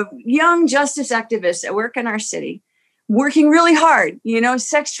young justice activists at work in our city, working really hard,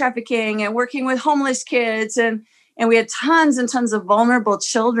 sex trafficking and working with homeless kids. And we had tons and tons of vulnerable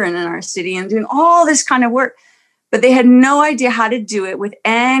children in our city and doing all this kind of work. But they had no idea how to do it with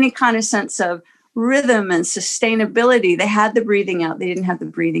any kind of sense of rhythm and sustainability. They had the breathing out. They didn't have the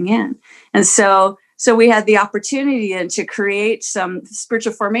breathing in. And so we had the opportunity to create some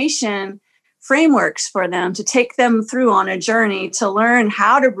spiritual formation frameworks for them, to take them through on a journey to learn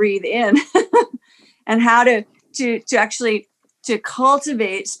how to breathe in and how to actually to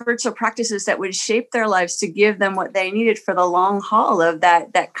cultivate spiritual practices that would shape their lives to give them what they needed for the long haul of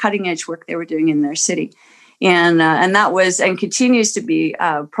that cutting edge work they were doing in their city. And that was and continues to be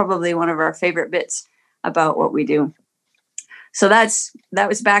probably one of our favorite bits about what we do. So that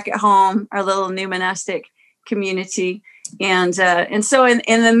was back at home, our little new monastic community. And so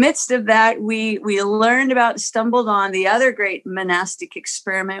in the midst of that, we stumbled on the other great monastic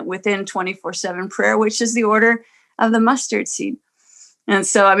experiment within 24/7 prayer, which is the order of the mustard seed. And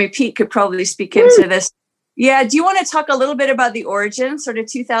so, Pete could probably speak into this. Yeah. Do you want to talk a little bit about the origin, sort of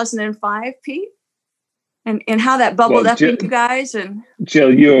 2005, Pete? And how that bubbled up in you guys? And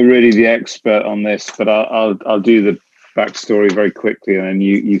Jill, you're really the expert on this, but I'll do the backstory very quickly and then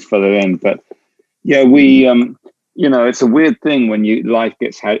you fill it in. But yeah, we, it's a weird thing when life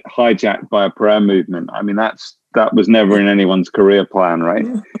gets hijacked by a prayer movement. That was never in anyone's career plan, right?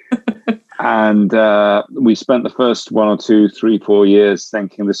 And we spent the first 1 or 2, 3, 4 years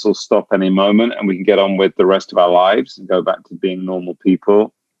thinking this will stop any moment and we can get on with the rest of our lives and go back to being normal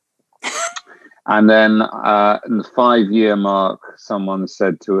people. And then in the 5-year mark, someone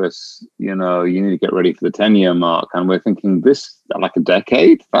said to us, you need to get ready for the 10-year mark. And we're thinking, this, like a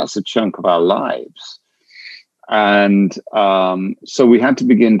decade? That's a chunk of our lives. And so we had to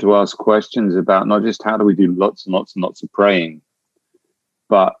begin to ask questions about not just how do we do lots and lots and lots of praying,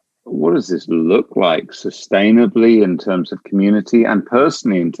 but what does this look like sustainably in terms of community and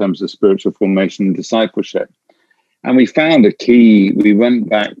personally in terms of spiritual formation and discipleship? And we found a key. We went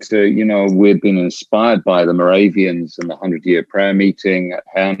back to, we'd been inspired by the Moravians and the 100-year prayer meeting at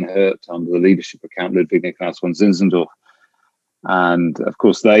Herrnhut under the leadership of Count Ludwig Nikolaus von Zinzendorf. And of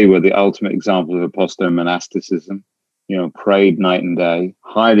course, they were the ultimate example of Aposto-monasticism, prayed night and day,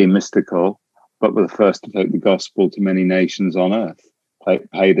 highly mystical, but were the first to take the gospel to many nations on earth,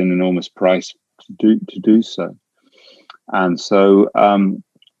 paid an enormous price to do so. And so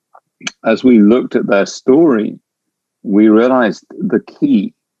as we looked at their story, we realized the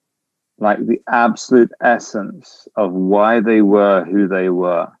key, like the absolute essence of why they were who they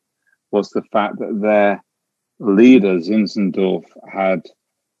were, was the fact that their leader, Zinzendorf, had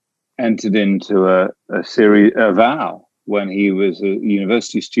entered into a vow when he was a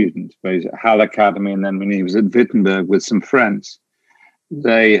university student. He was at Halle Academy, and then when he was at Wittenberg with some friends,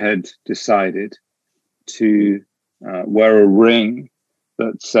 they had decided to wear a ring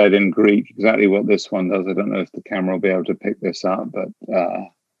that said in Greek exactly what this one does. I don't know if the camera will be able to pick this up, but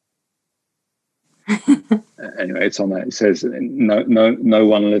anyway, it's on there. It says, no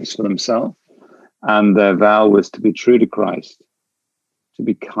one lives for themselves. And their vow was to be true to Christ, to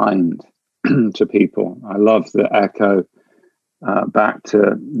be kind to people. I love the echo back to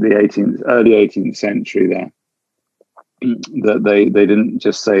the early 18th century there, that they didn't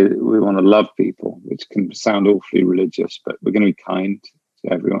just say we want to love people, which can sound awfully religious, but we're going to be kind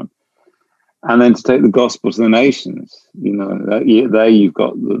to everyone. And then to take the gospel to the nations. There you've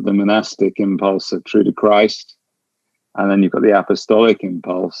got the monastic impulse of true to Christ, and then you've got the apostolic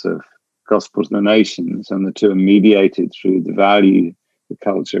impulse of gospel to the nations, and the two are mediated through the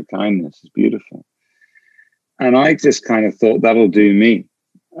culture of kindness. Is beautiful. And I just kind of thought that'll do me.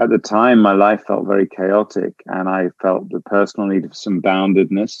 At the time, my life felt very chaotic, and I felt the personal need of some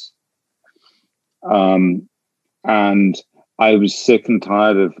boundedness. And I was sick and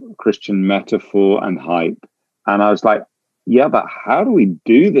tired of Christian metaphor and hype. And I was like, yeah, but how do we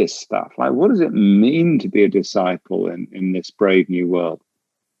do this stuff? Like, what does it mean to be a disciple in this brave new world?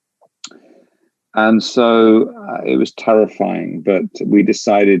 And so it was terrifying, but we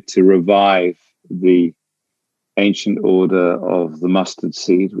decided to revive the ancient order of the mustard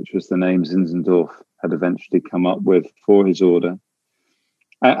seed, which was the name Zinzendorf had eventually come up with for his order.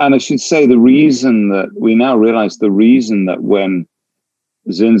 And I should say the reason that we now realize that when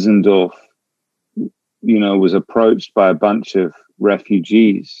Zinzendorf, was approached by a bunch of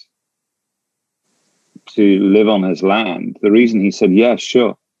refugees to live on his land, the reason he said, yeah,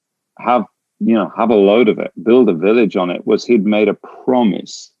 sure, have a load of it, build a village on it, was he'd made a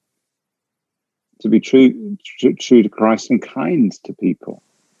promise to be true to Christ and kind to people,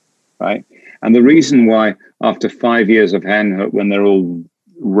 right? And the reason why, after 5 years of Herrnhut, when they're all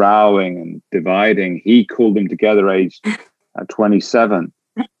rowing and dividing, he called them together aged 27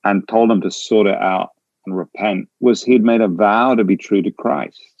 and told them to sort it out and repent, was he'd made a vow to be true to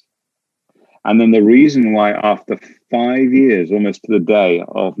Christ. And then the reason why, after 5 years, almost to the day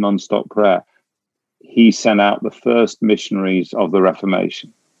of non-stop prayer, he sent out the first missionaries of the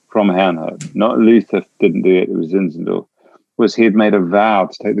Reformation from Herrnhut. Not Luther didn't do it, it was Zinzendorf. Was he had made a vow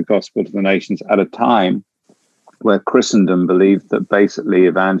to take the gospel to the nations at a time where Christendom believed that basically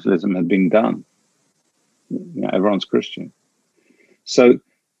evangelism had been done. Everyone's Christian. So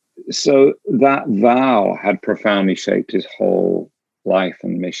that vow had profoundly shaped his whole life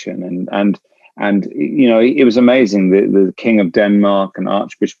and mission. And it was amazing. The King of Denmark and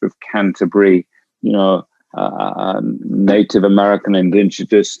Archbishop of Canterbury, Native American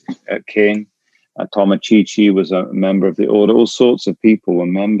indigenous king, Tomachichi was a member of the order. All sorts of people were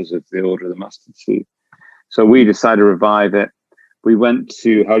members of the Order of the Mustard Seed. So we decided to revive it. We went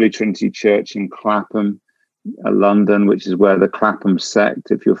to Holy Trinity Church in Clapham, London, which is where the Clapham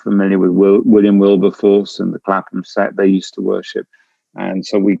sect, if you're familiar with William Wilberforce and the Clapham sect, they used to worship. And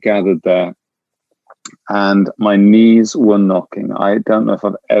so we gathered there, and my knees were knocking. I don't know if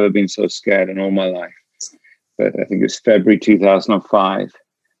I've ever been so scared in all my life, but I think it was February 2005.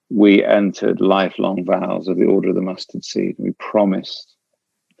 We entered lifelong vows of the Order of the Mustard Seed. We promised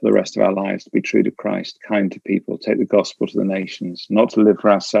for the rest of our lives to be true to Christ, kind to people, take the gospel to the nations, not to live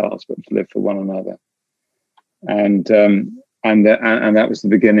for ourselves, but to live for one another. And that was the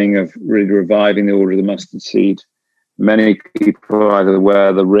beginning of really reviving the Order of the Mustard Seed. Many people either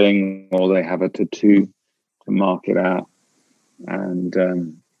wear the ring or they have a tattoo to mark it out. And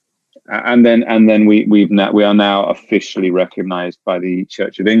then we are now officially recognized by the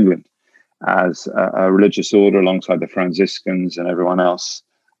Church of England as a religious order alongside the Franciscans and everyone else.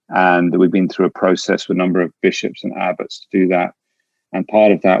 And we've been through a process with a number of bishops and abbots to do that. And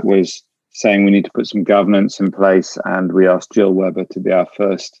part of that was saying we need to put some governance in place. And we asked Jill Weber to be our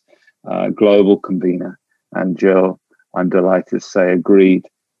first global convener. And Jill, I'm delighted to say, agreed,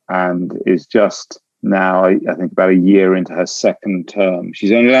 and is just now, I think, about a year into her second term.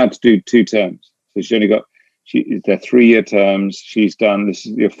 She's only allowed to do 2 terms. So They're 3-year terms. She's done, this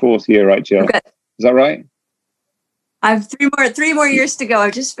is your 4th year, right, Jill? Okay. Is that right? I have three more years to go.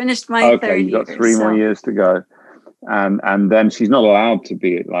 I've just finished my Okay, third you've got year, 3 more years to go. And then she's not allowed to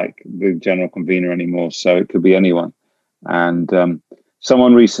be like the general convener anymore. So it could be anyone. And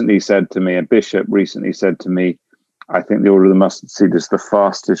someone recently said to me, a bishop recently said to me, I think the Order of the Mustard Seed is the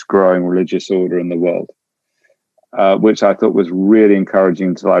fastest growing religious order in the world, which I thought was really encouraging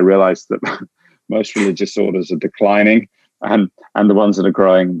until I realized that most religious orders are declining, and the ones that are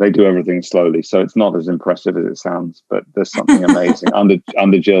growing, they do everything slowly. So it's not as impressive as it sounds, but there's something amazing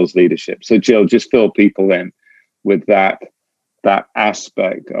under Jill's leadership. So Jill, just fill people in with that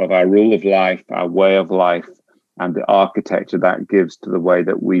aspect of our rule of life, our way of life, and the architecture that gives to the way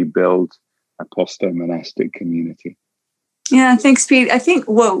that we build aposto-monastic community. Yeah, thanks, Pete. I think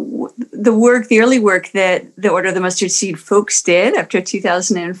the early work that the Order of the Mustard Seed folks did after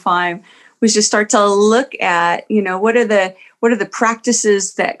 2005 was just start to look at, what are the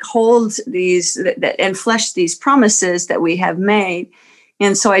practices that hold these that and flesh these promises that we have made,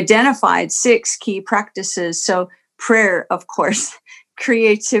 and so identified 6 key practices. So prayer, of course,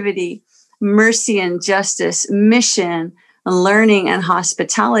 creativity, mercy and justice, mission, learning and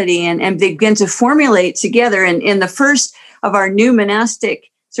hospitality, and they began to formulate together. And in the first of our new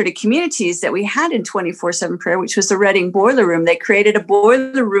monastic sort of communities that we had in 24/7 prayer, which was the Reading Boiler Room, they created a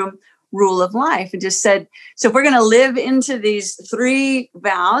boiler room rule of life and just said, so if we're going to live into these 3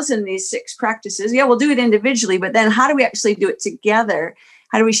 vows and these 6 practices, we'll do it individually, but then how do we actually do it together?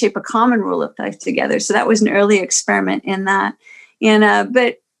 How do we shape a common rule of life together? So that was an early experiment in that. And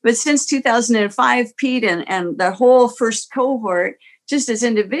but since 2005, Pete and the whole first cohort, just as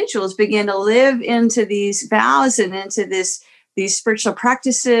individuals, began to live into these vows and into these spiritual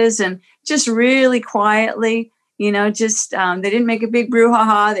practices, and just really quietly, they didn't make a big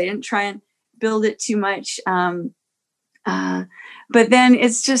brouhaha. They didn't try and build it too much. But then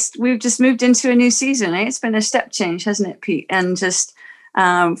we've just moved into a new season. It's been a step change, hasn't it, Pete? And just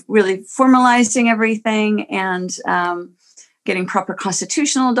really formalizing everything and getting proper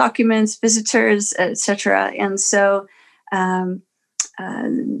constitutional documents, visitors, etc. And so, and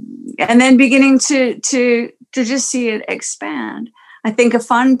then beginning to just see it expand. I think a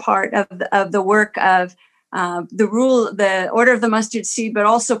fun part of the work of the Order of the Mustard Seed, but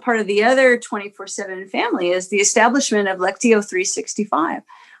also part of the other 24/7 family, is the establishment of Lectio 365.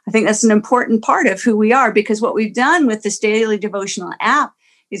 I think that's an important part of who we are, because what we've done with this daily devotional app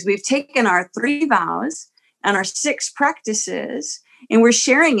is we've taken our 3 vows and our 6 practices, and we're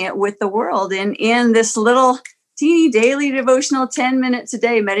sharing it with the world in this little teeny daily devotional, 10 minutes a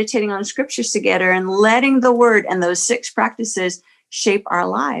day, meditating on scriptures together and letting the word and those 6 practices shape our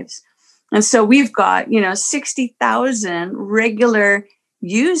lives. And so we've got, 60,000 regular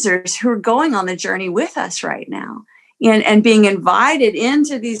users who are going on the journey with us right now, and being invited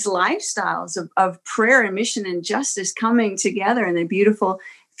into these lifestyles of prayer and mission and justice coming together in a beautiful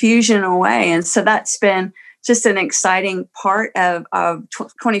fusion way. And so that's been just an exciting part of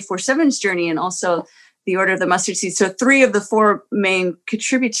 24/7's journey, and also the Order of the Mustard Seed. So 3 of the 4 main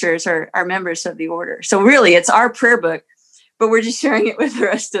contributors are members of the order. So really, it's our prayer book, but we're just sharing it with the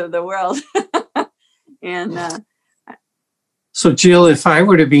rest of the world. And so, Jill, if I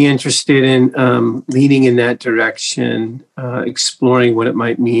were to be interested in leading in that direction, exploring what it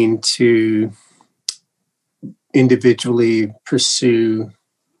might mean to individually pursue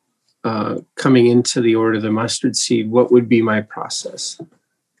coming into the Order of the Mustard Seed, what would be my process?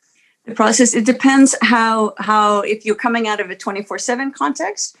 The process, it depends how if you're coming out of a 24/7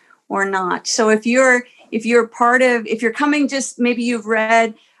 context or not. So if you're coming, just maybe you've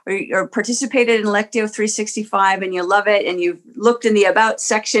read or participated in Lectio 365 and you love it, and you've looked in the About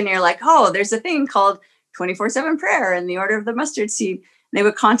section, and you're like, oh, there's a thing called 24/7 prayer and the Order of the Mustard Seed. They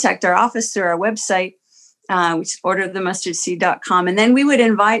would contact our office through our website, which is orderofthemustardseed.com. And then we would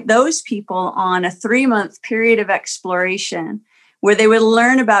invite those people on a 3-month period of exploration where they would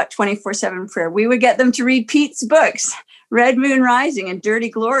learn about 24/7 prayer. We would get them to read Pete's books, Red Moon Rising and Dirty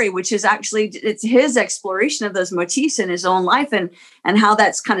Glory, which is it's his exploration of those motifs in his own life, and how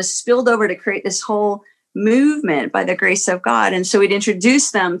that's kind of spilled over to create this whole movement by the grace of God. And so we'd introduce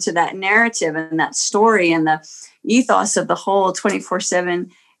them to that narrative and that story and the ethos of the whole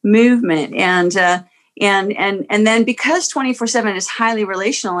 24/7 movement. And then, because 24/7 is highly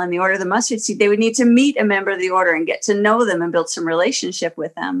relational in the Order of the Mustard Seed, they would need to meet a member of the order and get to know them and build some relationship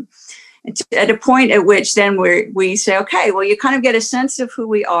with them. At a point at which then we say, okay, well, you kind of get a sense of who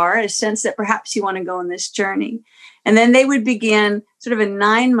we are, a sense that perhaps you want to go on this journey. And then they would begin sort of a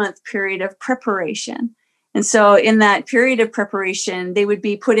 9-month period of preparation. And so in that period of preparation, they would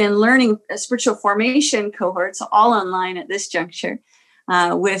be put in learning spiritual formation cohorts, all online at this juncture,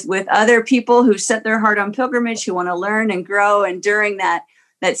 with other people who set their heart on pilgrimage, who want to learn and grow. And during that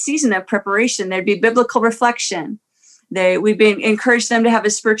season of preparation, there'd be biblical reflection. We've been encouraged them to have a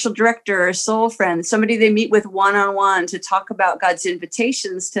spiritual director or a soul friend, somebody they meet with one-on-one to talk about God's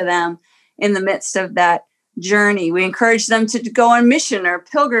invitations to them in the midst of that journey. We encourage them to go on mission or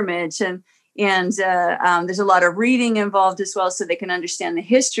pilgrimage, and there's a lot of reading involved as well, so they can understand the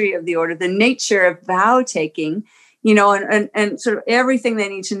history of the order, the nature of vow taking, and sort of everything they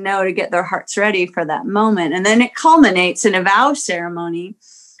need to know to get their hearts ready for that moment. And then it culminates in a vow ceremony.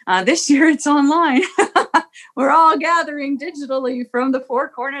 This year it's online. We're all gathering digitally from the four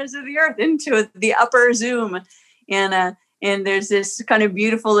corners of the earth into the upper Zoom. And there's this kind of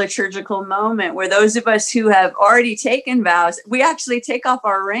beautiful liturgical moment where those of us who have already taken vows, we actually take off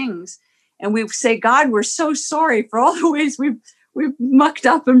our rings and we say, God, we're so sorry for all the ways we've mucked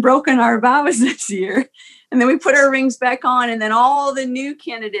up and broken our vows this year. And then we put our rings back on, and then all the new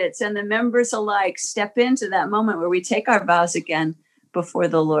candidates and the members alike step into that moment where we take our vows again before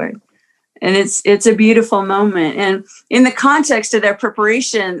the Lord. And it's a beautiful moment. And in the context of their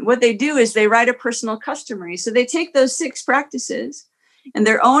preparation, what they do is they write a personal customary. So they take those 6 practices in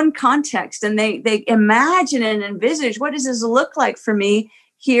their own context, and they imagine and envisage, what does this look like for me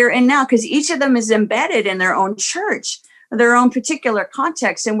here and now? Because each of them is embedded in their own church, their own particular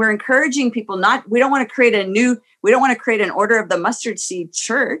context. And we're encouraging people we don't want to create an order of the mustard seed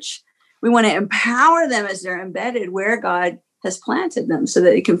church. We want to empower them as they're embedded where God has planted them so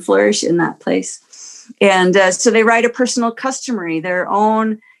that they can flourish in that place. And so they write a personal customary, their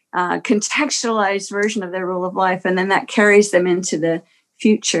own contextualized version of their rule of life. And then that carries them into the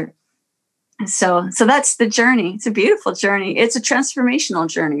future. So that's the journey. It's a beautiful journey. It's a transformational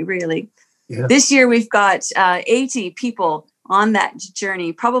journey, really. Yeah. This year, we've got 80 people on that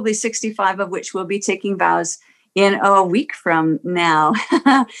journey, probably 65 of which will be taking vows in a week from now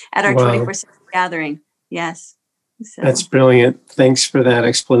at our 24/7 gathering. Yes. So. That's brilliant. Thanks for that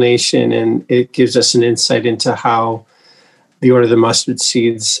explanation. And it gives us an insight into how the Order of the Mustard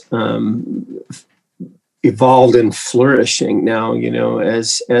Seeds evolved and flourishing now,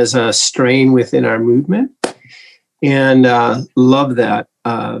 as a strain within our movement. And love that.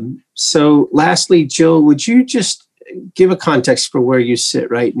 So lastly, Jill, would you just give a context for where you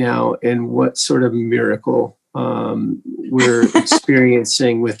sit right now and what sort of miracle we're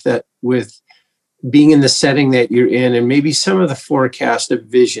experiencing with being in the setting that you're in, and maybe some of the forecast of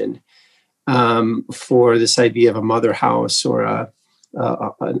vision for this idea of a mother house or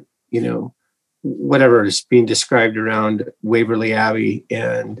whatever is being described around Waverly Abbey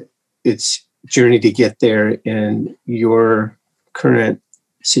and its journey to get there and your current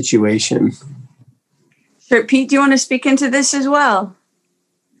situation. Sure. Pete, do you want to speak into this as well?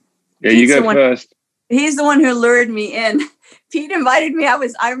 Yeah, you go first. He's the one who lured me in. Pete invited me.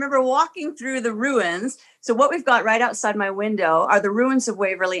 I remember walking through the ruins. So what we've got right outside my window are the ruins of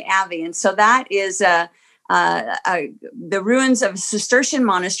Waverly Abbey. And so that is the ruins of a Cistercian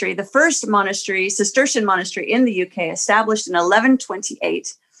monastery, the first Cistercian monastery in the UK, established in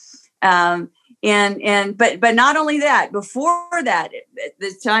 1128. But not only that, before that, at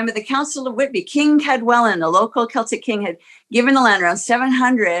the time of the Council of Whitby, King Cadwallon, a local Celtic king, had given the land around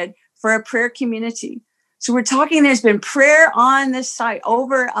 700 for a prayer community. So we're talking, there's been prayer on this site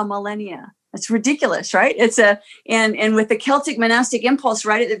over a millennia. It's ridiculous, right? And with the Celtic monastic impulse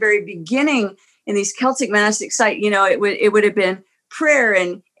right at the very beginning in these Celtic monastic sites, it would have been prayer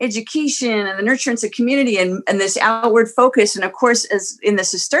and education and the nurturance of community and this outward focus. And of course, as in the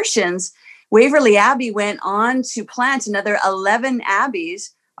Cistercians, Waverly Abbey went on to plant another 11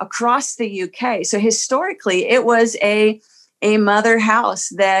 abbeys across the UK. So historically, it was a mother house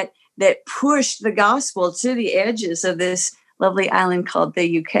that pushed the gospel to the edges of this lovely island called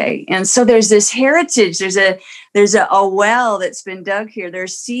the UK. And so there's this heritage, there's a well that's been dug here.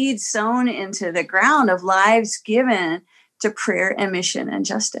 There's seeds sown into the ground of lives given to prayer and mission and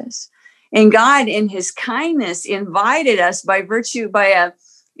justice. And God, in his kindness, invited us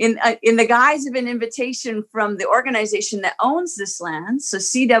in the guise of an invitation from the organization that owns this land. So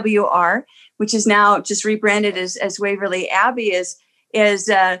CWR, which is now just rebranded as Waverly Abbey, is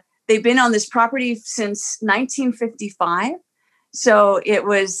they've been on this property since 1955. So it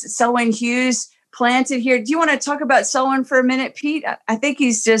was Selwyn Hughes planted here. Do you want to talk about Selwyn for a minute, Pete? I think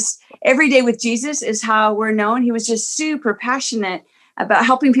he's just, every day with Jesus is how we're known. He was just super passionate about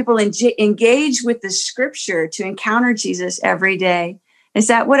helping people engage with the scripture to encounter Jesus every day.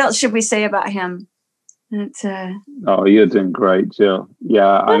 What else should we say about him? Oh, you're doing great, Jill.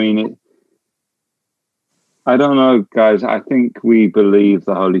 Yeah, I mean, I don't know, guys. I think we believe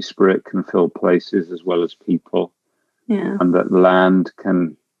the Holy Spirit can fill places as well as people, Yeah. and that land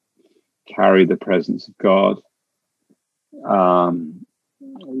can carry the presence of God.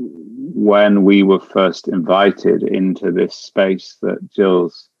 When we were first invited into this space that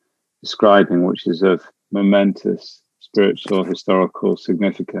Jill's describing, which is of momentous spiritual historical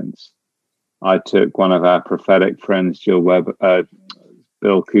significance, I took one of our prophetic friends,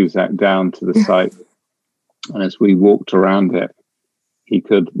 Bill Cusack, down to the site. And as we walked around it, he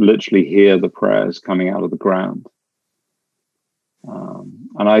could literally hear the prayers coming out of the ground.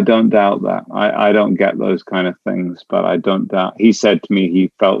 And I don't doubt that. I don't get those kind of things, but I don't doubt. He said to me he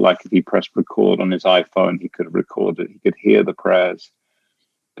felt like if he pressed record on his iPhone, he could record it. He could hear the prayers.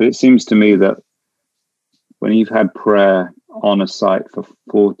 But it seems to me that when you've had prayer on a site for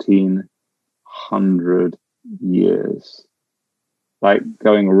 1,400 years, like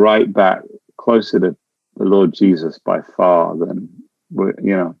going right back closer to the Lord Jesus by far than,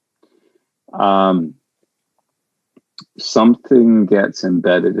 something gets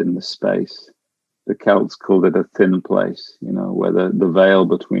embedded in the space. The Celts called it a thin place, where the veil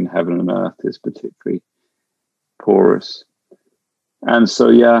between heaven and earth is particularly porous. And so,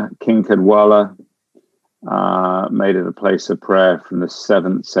 King Cadwalla made it a place of prayer from the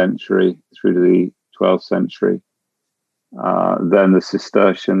 7th century through to the 12th century. Then the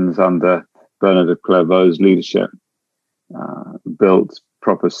Cistercians under Bernard of Clairvaux's leadership built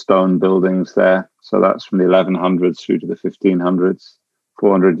proper stone buildings there. So that's from the 1100s through to the 1500s,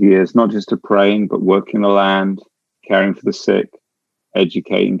 400 years, not just of praying, but working the land, caring for the sick,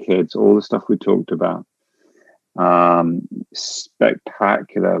 educating kids, all the stuff we talked about.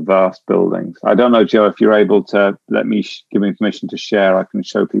 Spectacular, vast buildings. I don't know, Joe, if you're able to give me permission to share, I can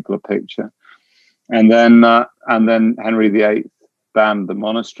show people a picture. And then Henry VIII banned the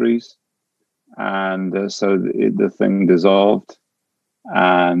monasteries, and so the thing dissolved.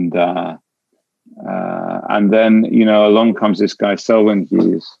 And then along comes this guy Selwyn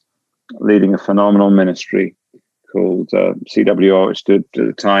Hughes, leading a phenomenal ministry called CWR, which stood at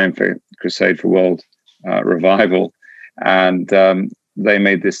the time for Crusade for World Revival, and they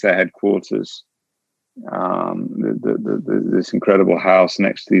made this their headquarters. This incredible house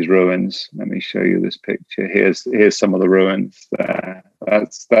next to these ruins. Let me show you this picture. Here's some of the ruins there.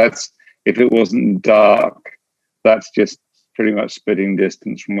 That's if it wasn't dark, that's just pretty much spitting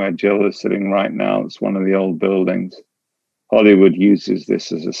distance from where Jill is sitting right now. It's one of the old buildings. Hollywood uses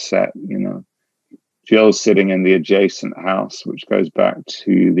this as a set, Jill's sitting in the adjacent house, which goes back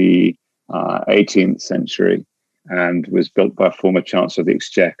to the 18th century and was built by a former Chancellor of the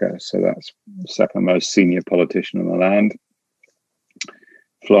Exchequer. So that's the second most senior politician in the land.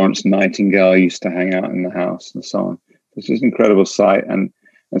 Florence Nightingale used to hang out in the house and so on. It's just an incredible site. And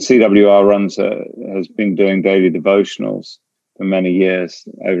CWR has been doing daily devotionals for many years,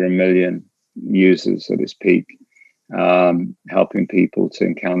 over 1 million users at its peak, helping people to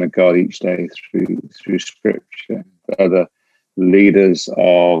encounter God each day through Scripture. They're the leaders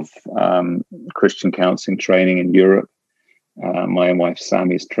of Christian counseling training in Europe. My own wife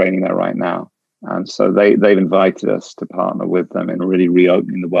Sammy is training there right now, and so they've invited us to partner with them in really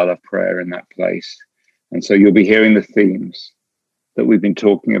reopening the well of prayer in that place. And so you'll be hearing the themes that we've been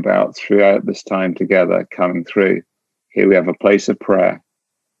talking about throughout this time together coming through. Here we have a place of prayer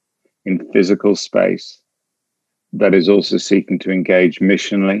in physical space that is also seeking to engage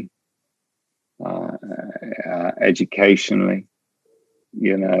missionally, educationally,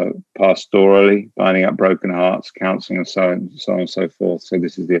 pastorally, binding up broken hearts, counseling, and so on and so forth. So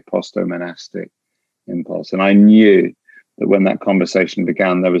this is the Aposto-monastic impulse. And I knew that when that conversation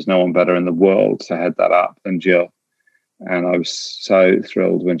began, there was no one better in the world to head that up than Jill. And I was so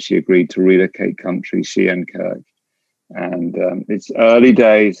thrilled when she agreed to relocate country, she and Kirk. And it's early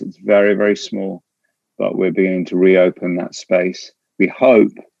days, it's very, very small, but we're beginning to reopen that space. We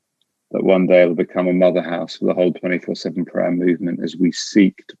hope that one day it'll become a mother house for the whole 24/7 prayer movement as we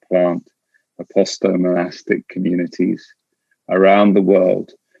seek to plant aposto-monastic communities around the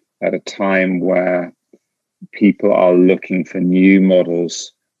world at a time where people are looking for new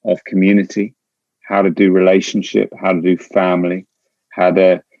models of community, how to do relationship, how to do family, how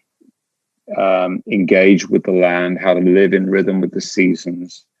to engage with the land, how to live in rhythm with the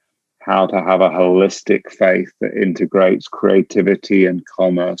seasons, how to have a holistic faith that integrates creativity and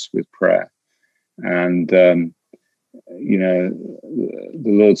commerce with prayer. And the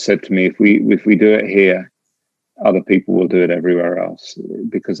Lord said to me, if we do it here, other people will do it everywhere else,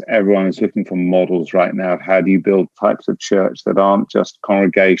 because everyone is looking for models right now of how do you build types of church that aren't just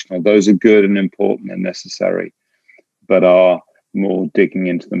congregational. Those are good and important and necessary, but are more digging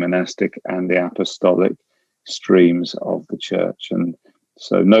into the monastic and the apostolic streams of the church. And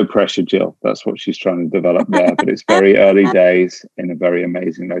so no pressure, Jill. That's what she's trying to develop there. But it's very early days in a very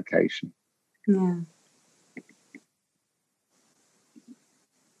amazing location. Yeah.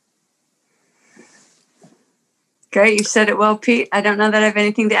 Great. You said it well, Pete. I don't know that I have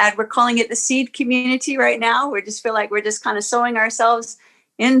anything to add. We're calling it the seed community right now. We just feel like we're just kind of sowing ourselves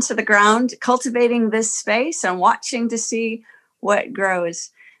into the ground, cultivating this space and watching to see what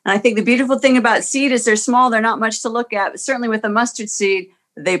grows. And I think the beautiful thing about seed is they're small. They're not much to look at, but certainly with a mustard seed,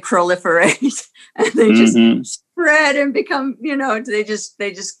 they proliferate and they just spread and become, they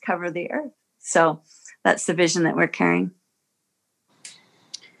just cover the earth. So that's the vision that we're carrying.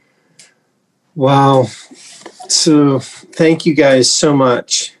 Wow. So thank you guys so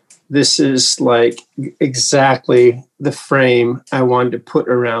much. This is like exactly the frame I wanted to put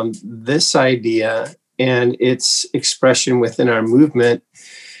around this idea and its expression within our movement.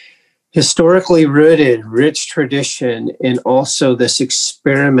 Historically rooted, rich tradition, and also this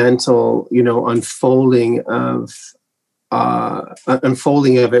experimental, unfolding of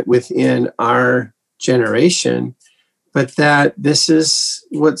it within our generation. But that this is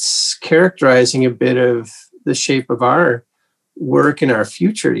what's characterizing a bit of the shape of our work and our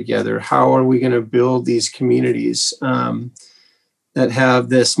future together. How are we going to build these communities that have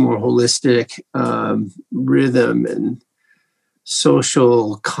this more holistic rhythm and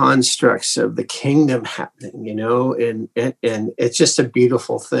social constructs of the kingdom happening, and it's just a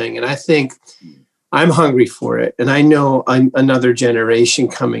beautiful thing. And I think I'm hungry for it. And I know I'm another generation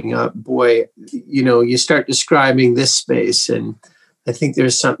coming up. Boy, you start describing this space, and I think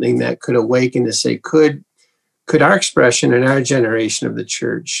there's something that could awaken to say, could our expression in our generation of the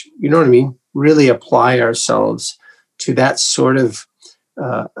church, really apply ourselves to that sort of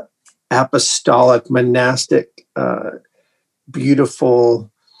apostolic, monastic,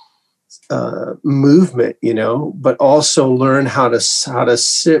 beautiful movement, but also learn how to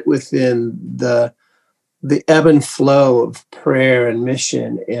sit within the ebb and flow of prayer and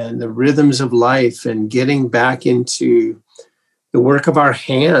mission and the rhythms of life, and getting back into the work of our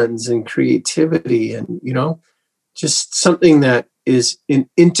hands and creativity, and just something that is an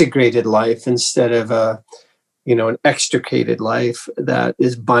integrated life instead of an extricated life that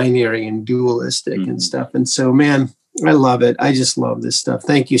is binary and dualistic and stuff. And so, man, I love it. I just love this stuff.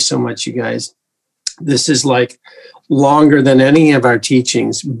 Thank you so much, you guys. This is like longer than any of our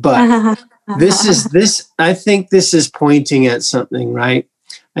teachings, but I think this is pointing at something, right?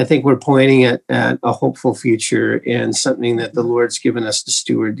 I think we're pointing at a hopeful future and something that the Lord's given us to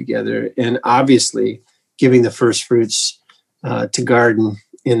steward together, and obviously giving the first fruits to garden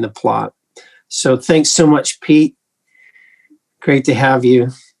in the plot. So thanks so much, Pete. Great to have you.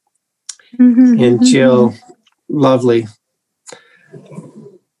 And Jill, lovely.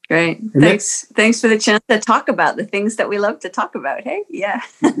 Great. Thanks for the chance to talk about the things that we love to talk about. Hey, yeah.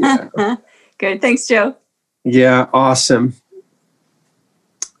 Good. Thanks, Joe. Yeah, awesome.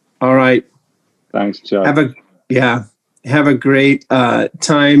 All right. Thanks, Joe. Have a great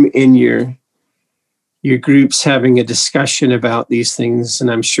time in your groups having a discussion about these things, and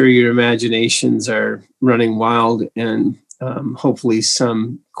I'm sure your imaginations are running wild, and hopefully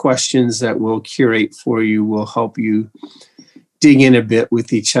some questions that we'll curate for you will help you dig in a bit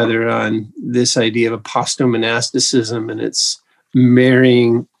with each other on this idea of Aposto-monasticism and its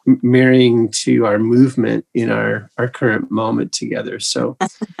marrying to our movement in our current moment together. So,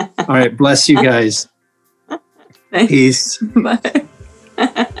 all right, bless you guys. Peace. Bye.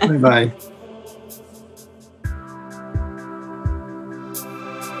 Bye-bye.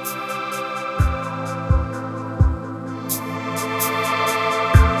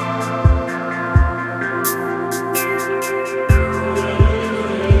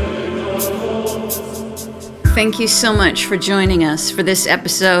 Thank you so much for joining us for this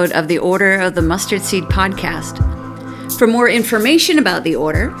episode of the Order of the Mustard Seed podcast. For more information about the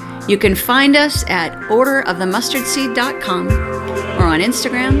Order, you can find us at orderofthemustardseed.com or on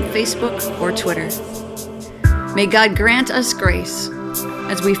Instagram, Facebook, or Twitter. May God grant us grace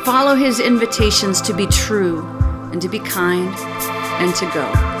as we follow His invitations to be true and to be kind and to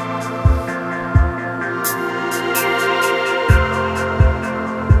go.